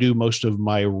 Sometimes I do most of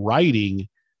my writing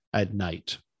at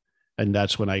night. And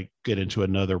that's when I get into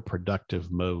another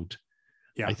productive mode.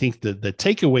 Yeah. I think the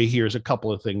takeaway here is a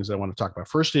couple of things I want to talk about.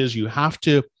 First is you have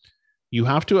to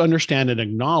understand and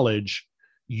acknowledge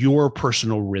your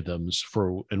personal rhythms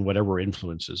and whatever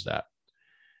influences that.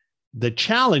 The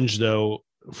challenge, though,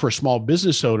 for small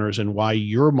business owners and why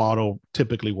your model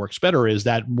typically works better is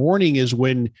that morning is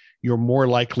when you're more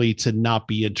likely to not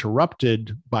be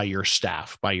interrupted by your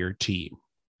staff, by your team,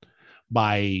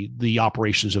 by the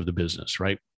operations of the business,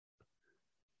 right?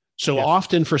 So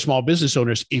often for small business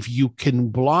owners, if you can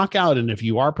block out and if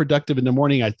you are productive in the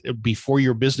morning before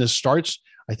your business starts,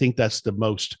 I think that's the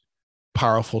most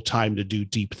powerful time to do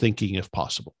deep thinking if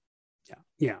possible.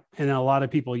 Yeah. And a lot of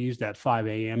people use that 5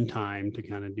 a.m. time to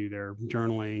kind of do their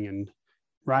journaling and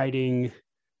writing.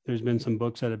 There's been some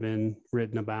books that have been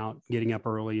written about getting up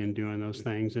early and doing those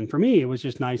things. And for me, it was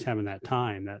just nice having that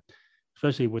time, that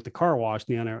especially with the car wash,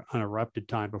 the uninterrupted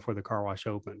time before the car wash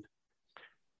opened.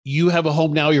 You have a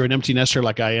home now, you're an empty nester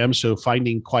like I am. So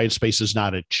finding quiet space is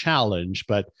not a challenge,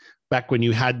 but back when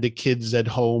you had the kids at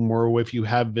home or if you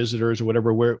have visitors or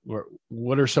whatever,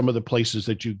 what are some of the places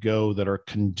that you go that are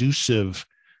conducive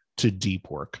to deep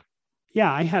work?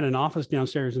 Yeah, I had an office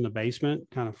downstairs in the basement,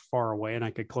 kind of far away, and I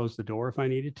could close the door if I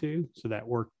needed to. So that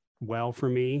worked well for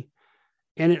me.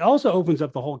 And it also opens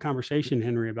up the whole conversation,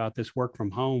 Henry, about this work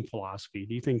from home philosophy.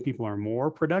 Do you think people are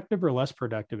more productive or less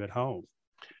productive at home?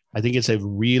 I think it's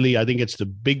the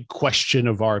big question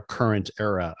of our current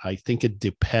era. I think it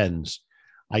depends.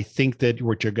 I think that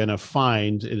what you're going to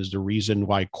find is the reason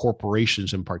why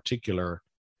corporations in particular,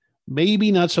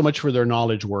 maybe not so much for their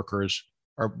knowledge workers,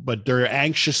 but they're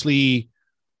anxiously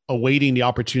awaiting the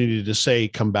opportunity to say,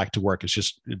 come back to work. It's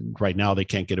just right now they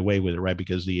can't get away with it, right?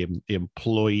 Because the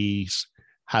employees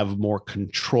have more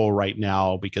control right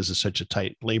now because it's such a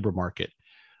tight labor market.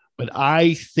 But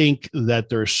I think that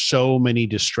there's so many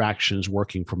distractions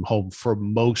working from home for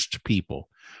most people.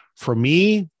 For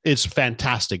me, it's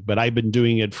fantastic, but I've been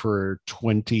doing it for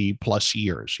 20 plus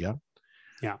years. Yeah.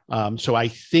 Yeah. So I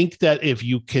think that if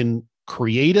you can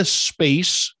create a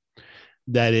space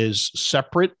that is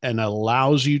separate and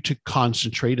allows you to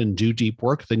concentrate and do deep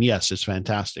work, then yes, it's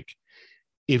fantastic.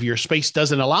 If your space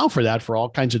doesn't allow for that for all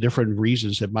kinds of different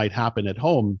reasons that might happen at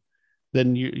home,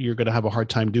 then you're going to have a hard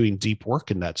time doing deep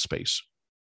work in that space.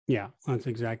 Yeah, that's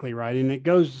exactly right. And it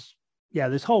goes,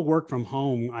 this whole work from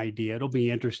home idea, it'll be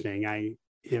interesting.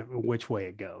 Which way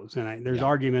it goes. And there's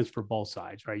arguments for both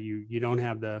sides, right? You don't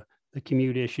have the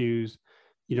commute issues.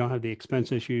 You don't have the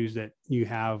expense issues that you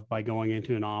have by going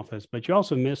into an office, but you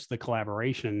also miss the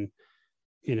collaboration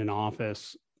in an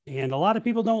office. And a lot of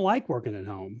people don't like working at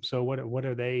home. So what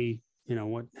are they,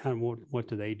 what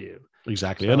do they do?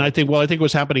 Exactly. So, and I think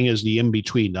what's happening is the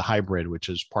in-between, the hybrid, which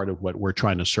is part of what we're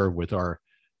trying to serve with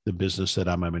the business that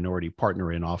I'm a minority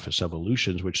partner in, Office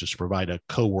Evolutions, which is to provide a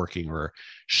co-working or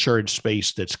shared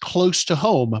space that's close to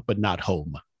home, but not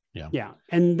home. Yeah. Yeah.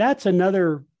 And that's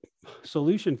another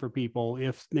solution for people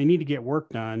if they need to get work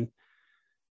done.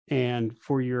 And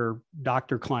for your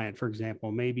doctor client, for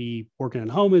example, maybe working at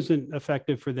home isn't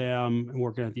effective for them and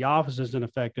working at the office isn't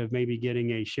effective. Maybe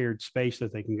getting a shared space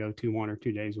that they can go to 1 or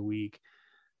 2 days a week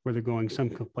where they're going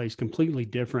someplace completely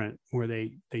different where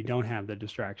they don't have the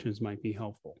distractions might be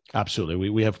helpful. Absolutely.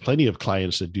 We have plenty of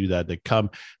clients that do that, that come,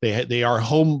 they are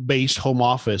home-based, home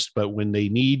office, but when they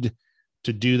need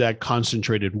to do that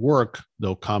concentrated work,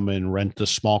 they'll come and rent a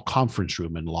small conference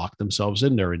room and lock themselves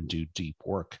in there and do deep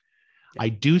work. I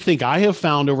do think I have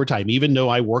found over time, even though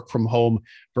I work from home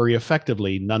very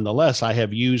effectively, nonetheless, I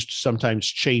have used sometimes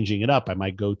changing it up. I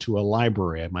might go to a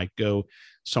library. I might go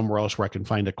somewhere else where I can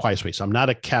find a quiet space. I'm not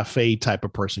a cafe type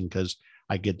of person because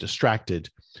I get distracted,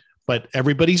 but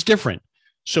everybody's different.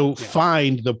 So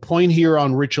find the point here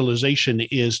on ritualization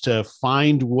is to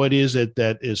find what is it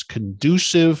that is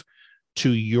conducive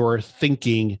to your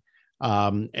thinking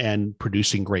and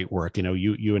producing great work.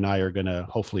 You and I are going to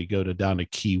hopefully go down to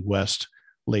Key West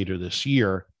later this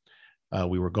year.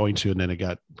 We were going to, and then it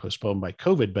got postponed by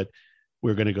COVID, but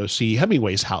we're going to go see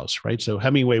Hemingway's house, right? So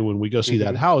Hemingway, when we go see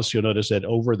that house, you'll notice that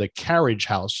over the carriage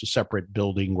house, a separate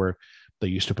building where they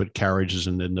used to put carriages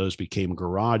and then those became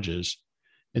garages.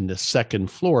 And the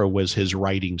second floor was his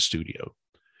writing studio.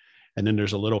 And then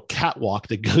there's a little catwalk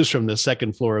that goes from the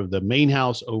second floor of the main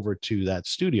house over to that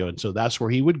studio. And so that's where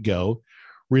he would go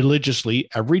religiously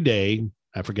every day.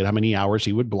 I forget how many hours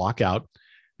he would block out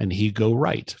and he'd go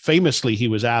write. Famously, he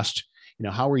was asked,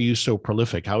 how are you so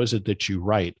prolific? How is it that you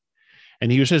write?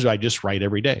 And he says, I just write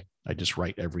every day. I just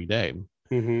write every day.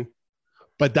 Mm-hmm.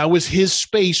 But that was his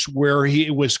space where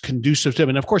it was conducive to him.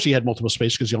 And of course, he had multiple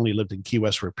spaces because he only lived in Key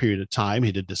West for a period of time.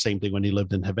 He did the same thing when he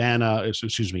lived in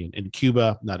in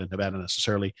Cuba, not in Havana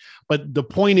necessarily. But the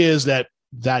point is that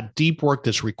deep work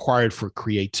that's required for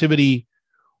creativity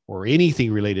or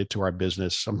anything related to our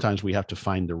business, sometimes we have to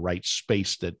find the right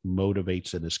space that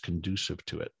motivates and is conducive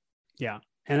to it. Yeah.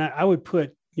 And I would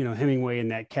put Hemingway in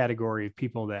that category of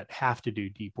people that have to do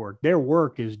deep work. Their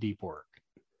work is deep work.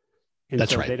 And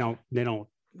That's so right. they don't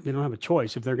have a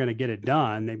choice. If they're going to get it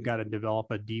done, they've got to develop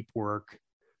a deep work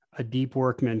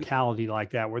mentality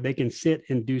like that, where they can sit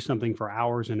and do something for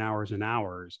hours and hours and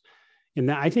hours.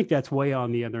 And I think that's way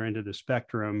on the other end of the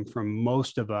spectrum from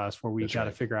most of us, where we've got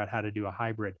to figure out how to do a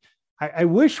hybrid. I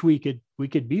wish we could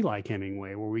be like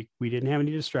Hemingway, where we didn't have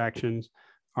any distractions.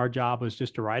 Our job was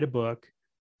just to write a book,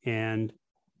 and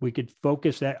we could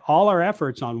focus all our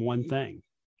efforts on one thing.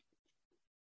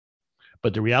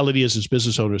 But the reality is, as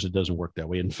business owners, it doesn't work that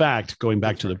way. In fact, going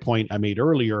back to the point I made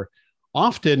earlier,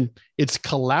 often it's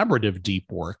collaborative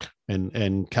deep work.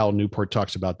 And Cal Newport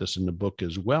talks about this in the book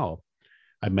as well.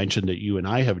 I mentioned that you and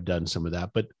I have done some of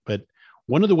that, but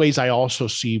one of the ways I also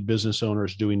see business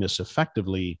owners doing this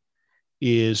effectively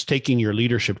is taking your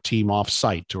leadership team off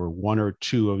site, or one or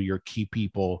two of your key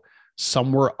people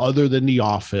somewhere other than the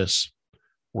office,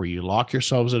 where you lock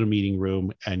yourselves in a meeting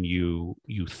room and you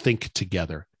think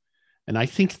together. And I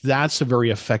think that's a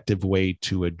very effective way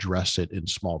to address it in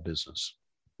small business.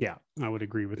 Yeah, I would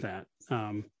agree with that.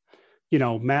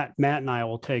 Matt and I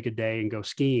will take a day and go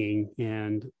skiing.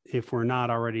 And if we're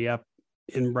not already up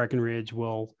in Breckenridge,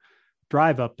 we'll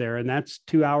drive up there. And that's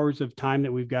 2 hours of time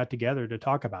that we've got together to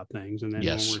talk about things. And then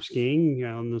when we're skiing,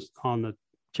 on the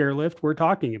chairlift, we're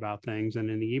talking about things. And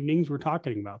in the evenings, we're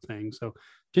talking about things. So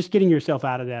just getting yourself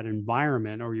out of that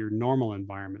environment, or your normal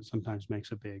environment, sometimes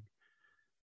makes a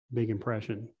big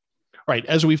impression. Right.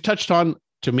 As we've touched on,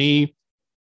 to me,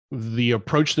 the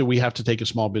approach that we have to take as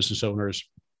small business owners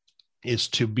is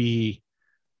to be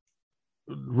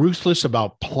ruthless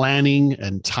about planning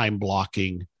and time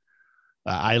blocking.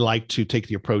 I like to take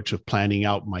the approach of planning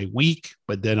out my week,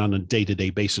 but then on a day-to-day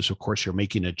basis, of course, you're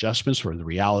making adjustments for the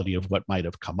reality of what might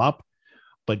have come up,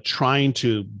 but trying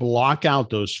to block out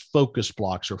those focus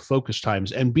blocks or focus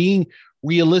times and being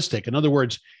realistic. In other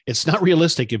words, it's not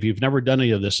realistic if you've never done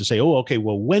any of this to say, oh, okay,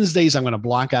 well, Wednesdays, I'm going to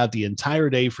block out the entire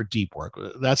day for deep work.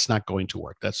 That's not going to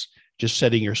work. That's just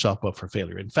setting yourself up for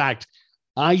failure. In fact,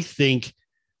 I think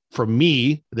for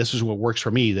me, this is what works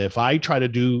for me, that if I try to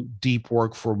do deep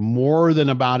work for more than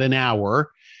about an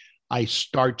hour, I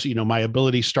start, my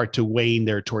abilities start to wane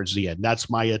there towards the end. That's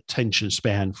my attention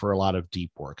span for a lot of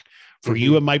deep work. For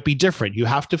you, it might be different. You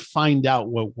have to find out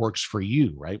what works for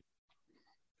you, right?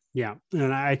 Yeah.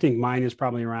 And I think mine is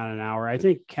probably around an hour. I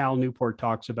think Cal Newport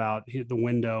talks about the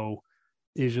window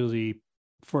is usually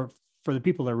for the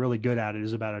people that are really good at it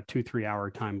is about a 2-3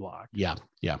 hour time block. Yeah.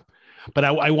 Yeah. But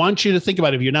I want you to think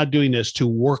about, if you're not doing this, to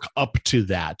work up to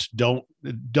that.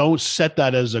 Don't set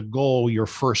that as a goal your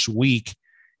first week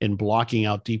in blocking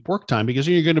out deep work time, because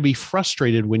you're going to be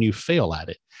frustrated when you fail at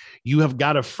it. You have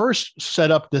got to first set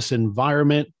up this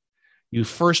environment. You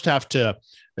first have to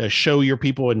show your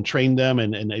people and train them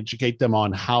and educate them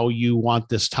on how you want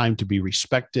this time to be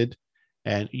respected.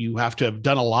 And you have to have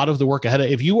done a lot of the work ahead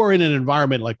of. If you are in an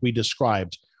environment like we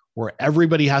described, where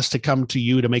everybody has to come to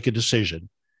you to make a decision,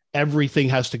 everything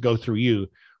has to go through you,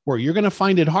 where you're going to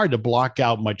find it hard to block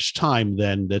out much time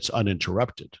then that's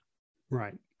uninterrupted.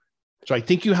 Right. So I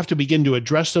think you have to begin to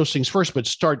address those things first, but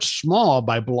start small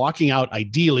by blocking out,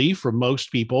 ideally for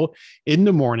most people, in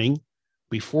the morning,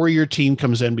 before your team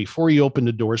comes in, before you open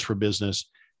the doors for business.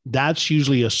 That's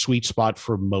usually a sweet spot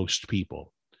for most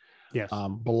people. Yes.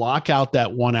 Block out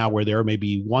that 1 hour there,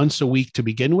 maybe once a week to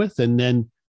begin with, and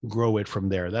then grow it from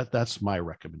there. That's my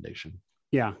recommendation.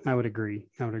 Yeah, I would agree.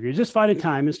 Just find a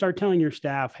time and start telling your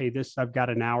staff, hey, I've got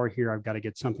an hour here. I've got to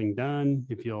get something done.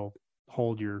 If you'll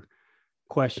hold your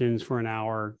questions for an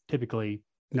hour, typically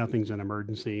nothing's an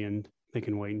emergency and they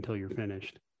can wait until you're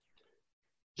finished.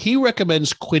 He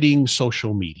recommends quitting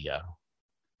social media.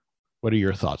 What are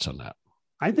your thoughts on that?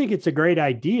 I think it's a great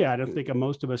idea. I don't think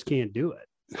most of us can't do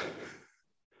it.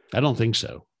 I don't think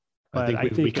so. I think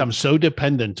we've become so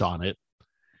dependent on it.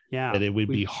 Yeah, that it would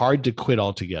be hard to quit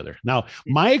altogether. Now,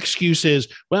 my excuse is,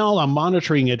 well, I'm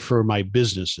monitoring it for my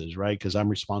businesses, right? Because I'm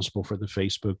responsible for the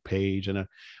Facebook page,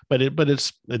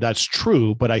 that's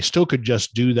true. But I still could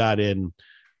just do that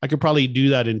I could probably do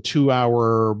that in 2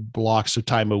 hour blocks of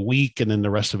time a week, and then the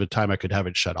rest of the time I could have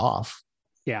it shut off.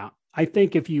 Yeah, I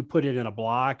think if you put it in a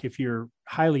block, if you're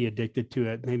highly addicted to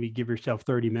it, maybe give yourself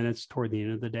 30 minutes toward the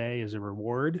end of the day as a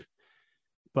reward.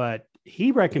 But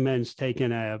he recommends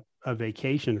taking a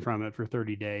vacation from it for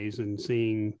 30 days and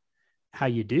seeing how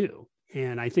you do.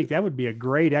 And I think that would be a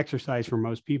great exercise for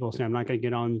most people. Say, I'm not going to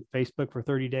get on Facebook for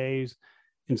 30 days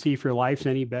and see if your life's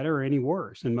any better or any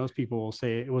worse. And most people will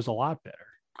say it was a lot better.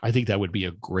 I think that would be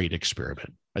a great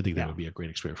experiment. I think that would be a great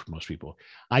experiment for most people.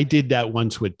 I did that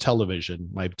once with television.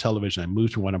 My television, I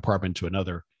moved from one apartment to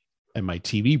another. and my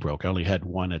TV broke. I only had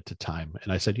one at the time.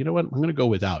 And I said, you know what, I'm going to go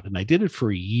without. And I did it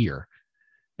for a year.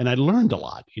 And I learned a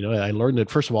lot. I learned that,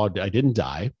 first of all, I didn't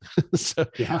die. So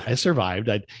yeah. I survived.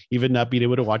 I'd even not being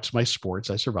able to watch my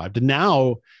sports. I survived. And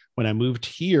now when I moved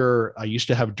here, I used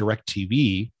to have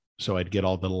DirecTV. So I'd get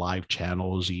all the live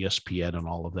channels, ESPN and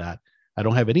all of that. I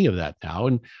don't have any of that now.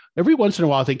 And every once in a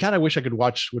while I think, God, I wish I could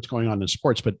watch what's going on in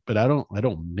sports, but I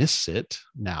don't miss it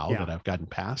now that I've gotten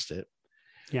past it.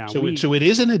 Yeah. So it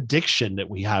is an addiction that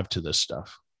we have to this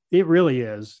stuff. It really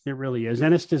is. It really is.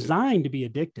 And it's designed to be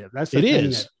addictive. That's the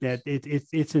thing that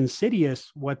it's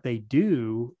insidious what they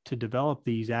do to develop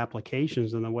these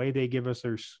applications and the way they give us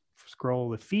their scroll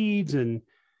the feeds and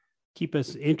keep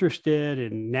us interested.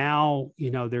 And now,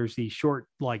 there's these short,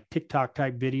 like TikTok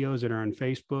type videos that are on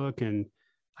Facebook. And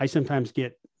I sometimes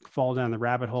fall down the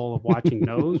rabbit hole of watching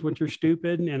those, which are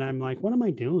stupid. And I'm like, what am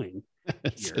I doing?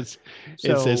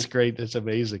 It's great. It's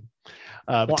amazing.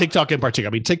 TikTok in particular.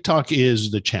 I mean, TikTok is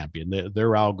the champion.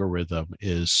 Their algorithm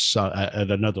is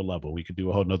at another level. We could do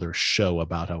a whole nother show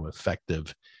about how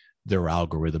effective their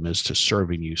algorithm is to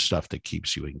serving you stuff that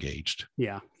keeps you engaged.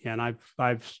 Yeah. And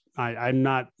I'm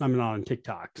not on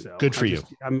TikTok. So good for you.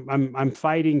 I'm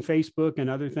fighting Facebook and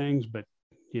other things, but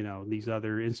these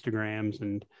other Instagrams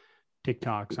and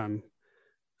TikToks, I'm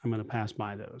going to pass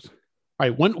by those. All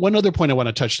right. One other point I want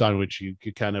to touch on, which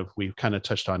we've kind of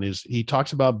touched on, is he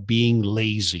talks about being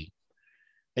lazy.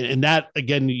 And that,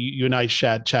 again, you and I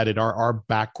chatted, our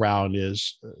background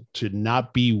is to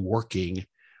not be working.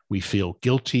 We feel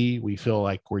guilty. We feel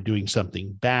like we're doing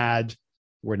something bad.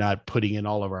 We're not putting in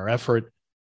all of our effort,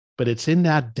 but it's in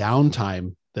that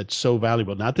downtime that's so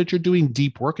valuable. Not that you're doing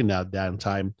deep work in that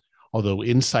downtime, although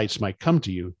insights might come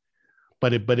to you,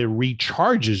 but it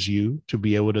recharges you to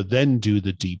be able to then do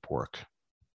the deep work.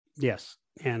 Yes.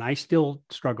 And I still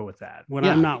struggle with that. When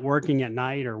I'm not working at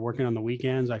night or working on the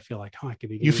weekends, I feel like, I could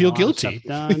be getting you feel guilty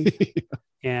done.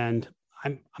 And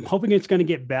I'm hoping it's going to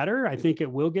get better. I think it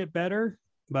will get better.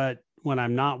 But when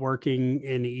I'm not working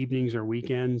in the evenings or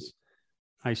weekends,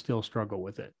 I still struggle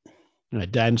with it.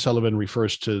 Dan Sullivan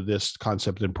refers to this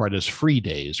concept in part as free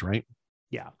days, right?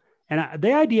 Yeah. And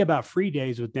the idea about free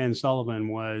days with Dan Sullivan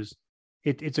was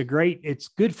it's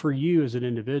good for you as an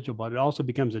individual, but it also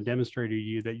becomes a demonstrator to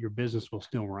you that your business will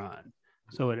still run.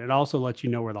 So it also lets you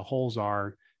know where the holes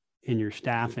are in your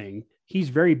staffing. He's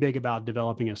very big about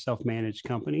developing a self-managed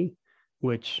company,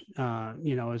 which,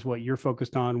 is what you're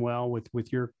focused on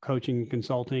with your coaching and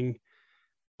consulting.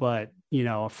 But,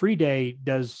 a free day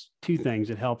does two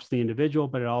things. It helps the individual,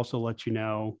 but it also lets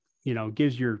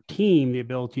gives your team the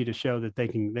ability to show that they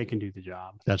can do the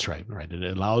job. That's right. Right.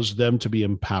 It allows them to be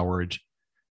empowered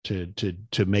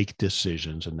to make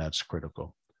decisions, and that's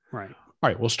critical. Right. All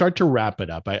right. We'll start to wrap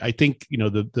it up. I think,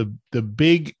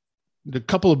 the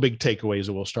couple of big takeaways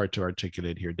that we'll start to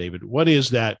articulate here, David. What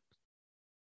is that?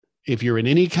 If you're in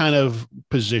any kind of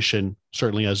position,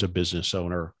 certainly as a business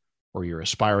owner, or you're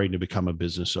aspiring to become a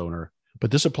business owner,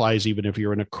 but this applies even if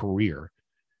you're in a career,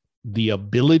 the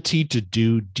ability to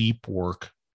do deep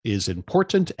work is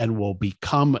important and will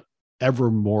become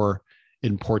ever more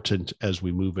important as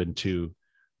we move into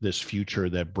this future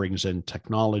that brings in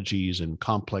technologies and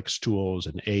complex tools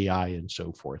and AI and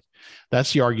so forth.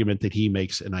 That's the argument that he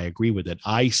makes, and I agree with it.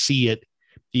 I see it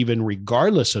even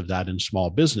regardless of that in small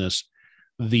business.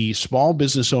 The small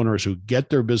business owners who get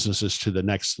their businesses to the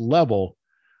next level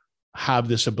have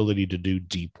this ability to do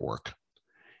deep work.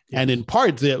 Yes. And in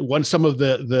part, some of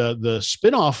the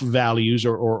spin-off values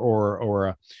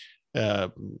or I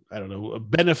don't know,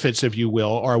 benefits, if you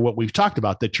will, are what we've talked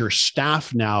about, that your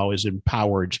staff now is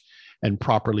empowered and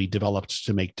properly developed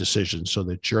to make decisions so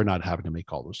that you're not having to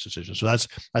make all those decisions. So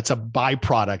that's a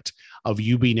byproduct of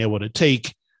you being able to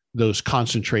take those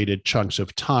concentrated chunks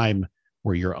of time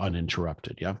where you're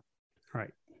uninterrupted. Yeah. Right.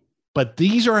 But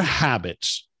these are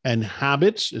habits, and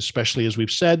habits, especially as we've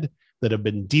said, that have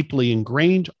been deeply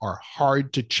ingrained are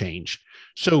hard to change.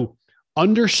 So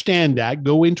understand that,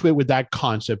 go into it with that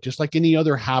concept, just like any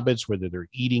other habits, whether they're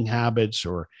eating habits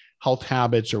or health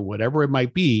habits or whatever it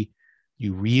might be,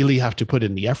 you really have to put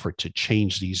in the effort to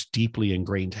change these deeply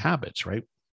ingrained habits, right?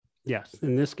 Yes.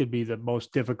 And this could be the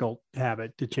most difficult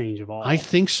habit to change of all. I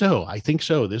think so.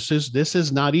 This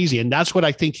is not easy. And that's what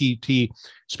I think he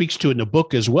speaks to in the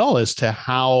book as well, as to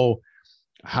how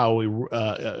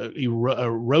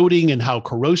eroding and how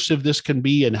corrosive this can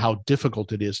be and how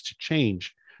difficult it is to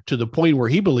change, to the point where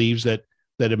he believes that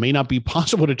it may not be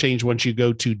possible to change once you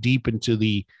go too deep into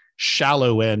the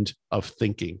shallow end of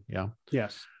thinking. Yeah.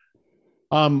 Yes.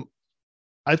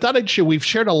 I thought we've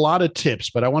shared a lot of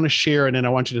tips, but I want to share, and then I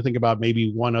want you to think about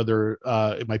maybe one other,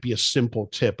 it might be a simple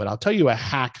tip, but I'll tell you a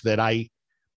hack that I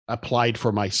applied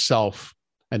for myself,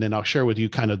 and then I'll share with you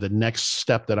kind of the next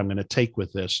step that I'm going to take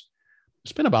with this.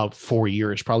 It's been about 4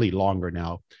 years, probably longer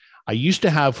now. I used to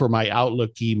have for my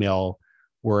Outlook email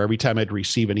where every time I'd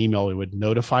receive an email, it would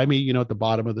notify me, at the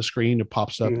bottom of the screen, it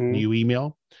pops up new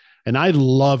email. And I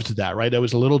loved that, right? That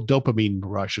was a little dopamine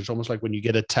rush. It's almost like when you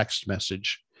get a text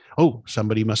message. Oh,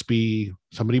 somebody must be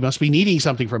needing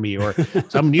something from me or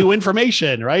some new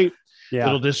information, right? Yeah.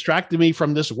 It'll distract me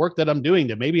from this work that I'm doing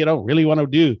that maybe I don't really want to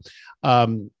do.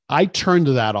 I turned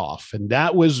that off, and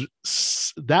that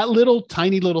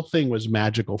tiny little thing was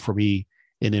magical for me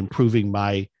in improving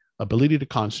my ability to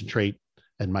concentrate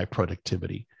and my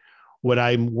productivity. What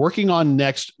I'm working on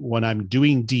next when I'm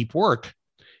doing deep work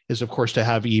is, of course, to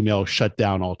have email shut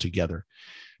down altogether.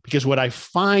 Because what I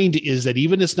find is that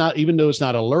even though it's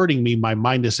not alerting me, my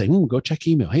mind is saying, go check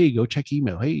email. Hey, go check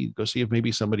email. Hey, go see if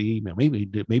maybe somebody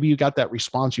emailed. Maybe you got that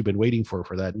response you've been waiting for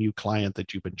that new client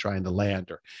that you've been trying to land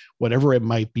or whatever it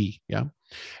might be. Yeah.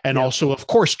 And also, of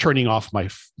course, turning off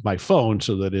my phone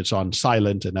so that it's on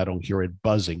silent and I don't hear it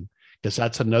buzzing, because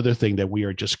that's another thing that we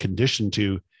are just conditioned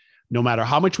to. No matter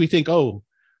how much we think, oh,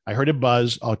 I heard it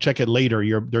buzz, I'll check it later.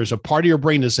 There's a part of your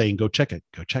brain that's saying, go check it,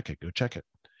 go check it, go check it.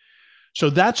 So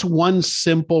that's one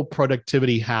simple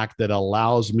productivity hack that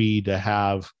allows me to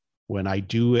have, when I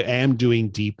am doing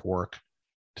deep work,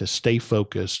 to stay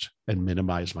focused and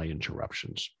minimize my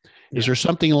interruptions. Yeah. Is there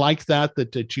something like that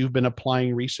you've been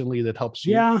applying recently that helps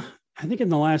you? Yeah, I think in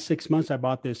the last 6 months, I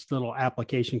bought this little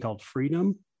application called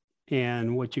Freedom.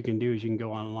 And what you can do is you can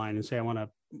go online and say, I want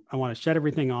to shut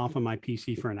everything off on my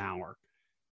PC for an hour.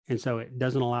 And so it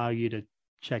doesn't allow you to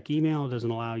check email. It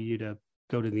doesn't allow you to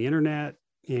go to the internet.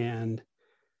 And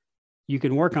you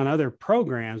can work on other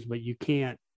programs, but you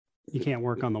can't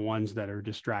work on the ones that are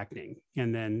distracting.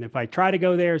 And then if I try to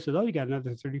go there, it says, oh, you got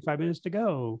another 35 minutes to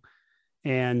go.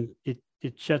 And it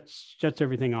shuts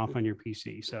everything off on your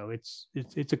PC. So it's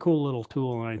a cool little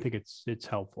tool. And I think it's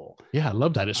helpful. Yeah, I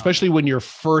love that. Especially when you're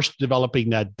first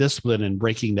developing that discipline and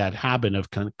breaking that habit of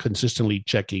consistently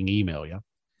checking email. Yeah.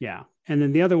 Yeah. And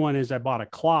then the other one is I bought a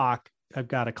clock. I've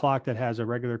got a clock that has a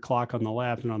regular clock on the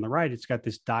left, and on the right, it's got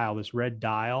this red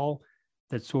dial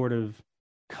that sort of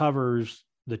covers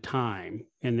the time.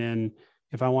 And then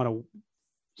if I want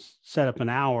to set up an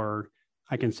hour,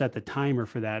 I can set the timer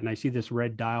for that. And I see this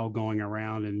red dial going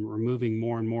around and removing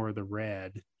more and more of the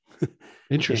red.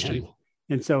 Interesting.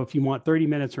 And so if you want 30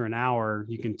 minutes or an hour,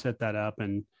 you can set that up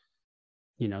and,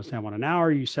 say I want an hour,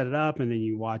 you set it up and then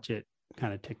you watch it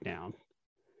kind of tick down.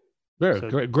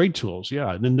 Very great tools.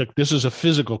 Yeah. And then this is a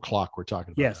physical clock we're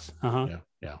talking about. Yes. Uh-huh.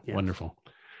 Yeah. Wonderful.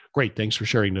 Great. Thanks for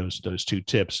sharing those two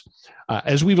tips.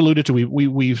 As we've alluded to,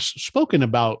 we've spoken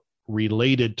about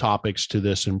related topics to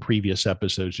this in previous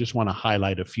episodes. Just want to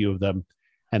highlight a few of them,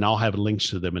 and I'll have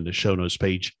links to them in the show notes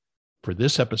page for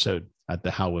this episode at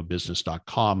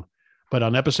thehowofbusiness.com. But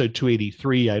on episode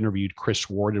 283, I interviewed Chris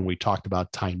Ward and we talked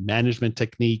about time management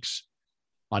techniques.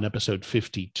 On episode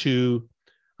 52,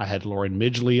 I had Lauren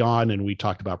Midgley on and we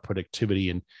talked about productivity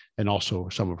and also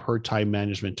some of her time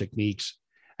management techniques.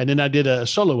 And then I did a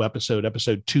solo episode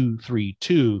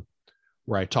 232,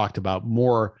 where I talked about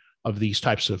more of these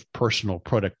types of personal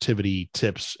productivity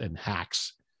tips and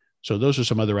hacks. So those are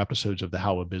some other episodes of The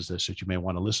How of Business that you may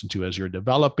want to listen to as you're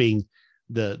developing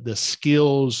the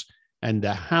skills and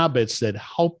the habits that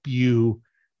help you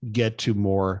get to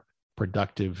more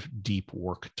productive, deep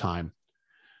work time.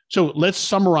 So let's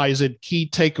summarize it. Key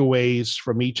takeaways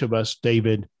from each of us,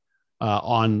 David,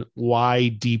 on why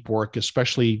deep work,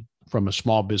 especially from a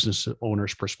small business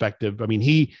owner's perspective. I mean,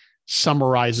 he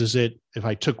summarizes it. If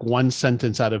I took one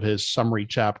sentence out of his summary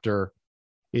chapter,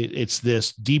 it's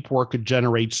this: deep work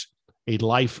generates a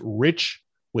life rich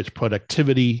with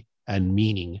productivity and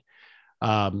meaning.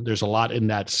 There's a lot in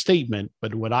that statement,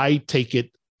 but when I take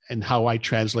it and how I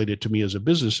translate it to me as a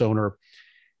business owner,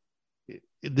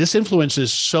 this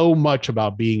influences so much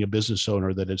about being a business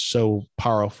owner that it's so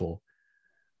powerful.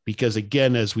 Because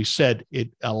again, as we said,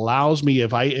 it allows me,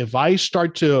 if I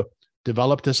start to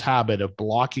develop this habit of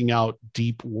blocking out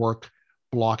deep work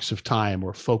blocks of time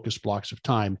or focus blocks of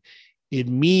time, it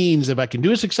means, if I can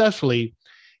do it successfully,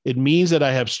 it means that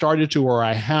I have started to, or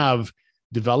I have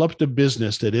developed a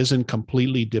business that isn't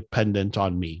completely dependent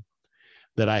on me,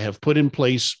 that I have put in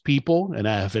place people and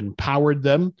I have empowered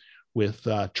them with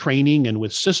training and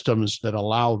with systems that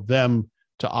allow them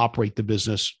to operate the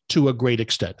business to a great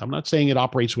extent. I'm not saying it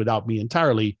operates without me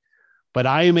entirely, but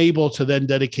I am able to then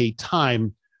dedicate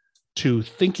time to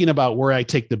thinking about where I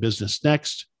take the business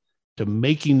next, to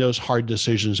making those hard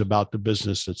decisions about the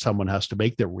business that someone has to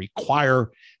make that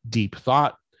require deep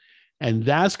thought, And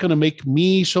that's going to make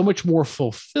me so much more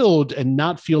fulfilled and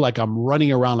not feel like I'm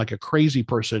running around like a crazy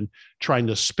person trying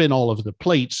to spin all of the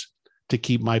plates to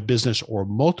keep my business or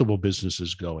multiple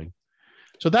businesses going.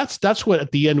 So that's what,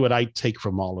 at the end, what I take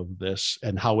from all of this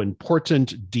and how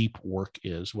important deep work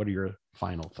is. What are your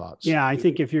final thoughts? Yeah, I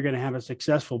think if you're going to have a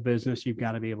successful business, you've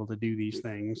got to be able to do these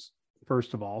things,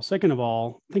 first of all. Second of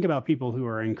all, think about people who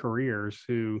are in careers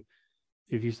who,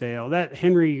 if you say, oh, that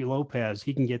Henry Lopez,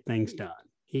 he can get things done.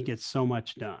 He gets so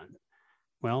much done.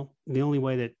 Well, the only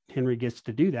way that Henry gets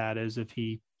to do that is if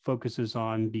he focuses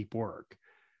on deep work.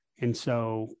 And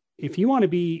so if you want to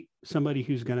be somebody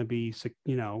who's going to be,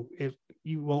 if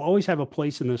you will always have a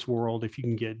place in this world if you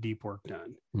can get deep work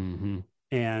done. Mm-hmm.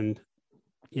 And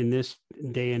in this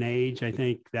day and age, I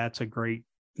think that's a great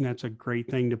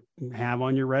thing to have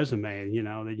on your resume,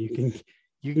 that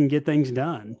you can get things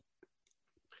done.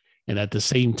 And at the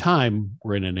same time,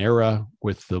 we're in an era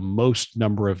with the most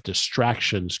number of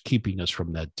distractions keeping us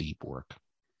from that deep work.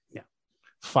 Yeah.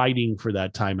 Fighting for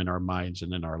that time in our minds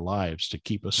and in our lives to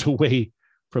keep us away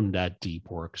from that deep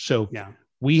work. So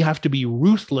we have to be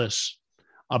ruthless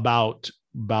about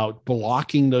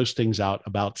blocking those things out,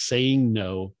 about saying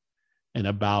no, and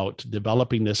about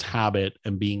developing this habit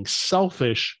and being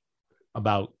selfish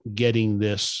about getting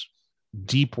this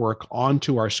deep work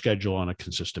onto our schedule on a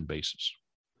consistent basis.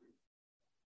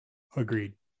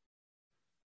 Agreed.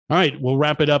 All right, we'll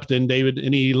wrap it up then, David.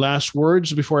 Any last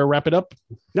words before I wrap it up?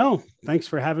 No, thanks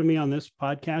for having me on this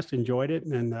podcast. Enjoyed it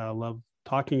and love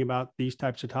talking about these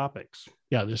types of topics.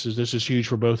 Yeah, this is huge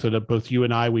for both you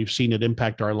and I. We've seen it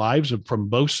impact our lives from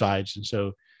both sides. And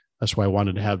so that's why I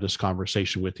wanted to have this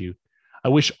conversation with you. I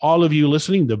wish all of you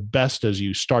listening the best as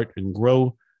you start and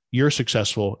grow your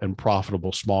successful and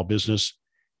profitable small business.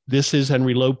 This is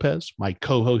Henry Lopez. My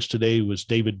co-host today is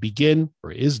David Begin.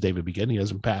 He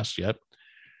hasn't passed yet.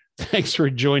 Thanks for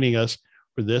joining us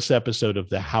for this episode of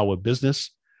The How of Business.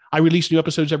 I release new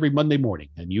episodes every Monday morning,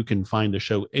 and you can find the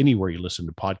show anywhere you listen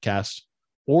to podcasts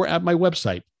or at my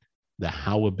website,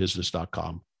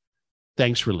 thehowofbusiness.com.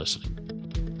 Thanks for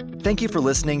listening. Thank you for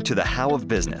listening to The How of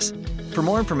Business. For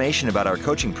more information about our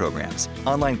coaching programs,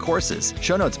 online courses,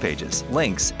 show notes pages,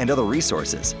 links, and other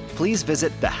resources, please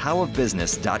visit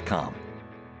thehowofbusiness.com.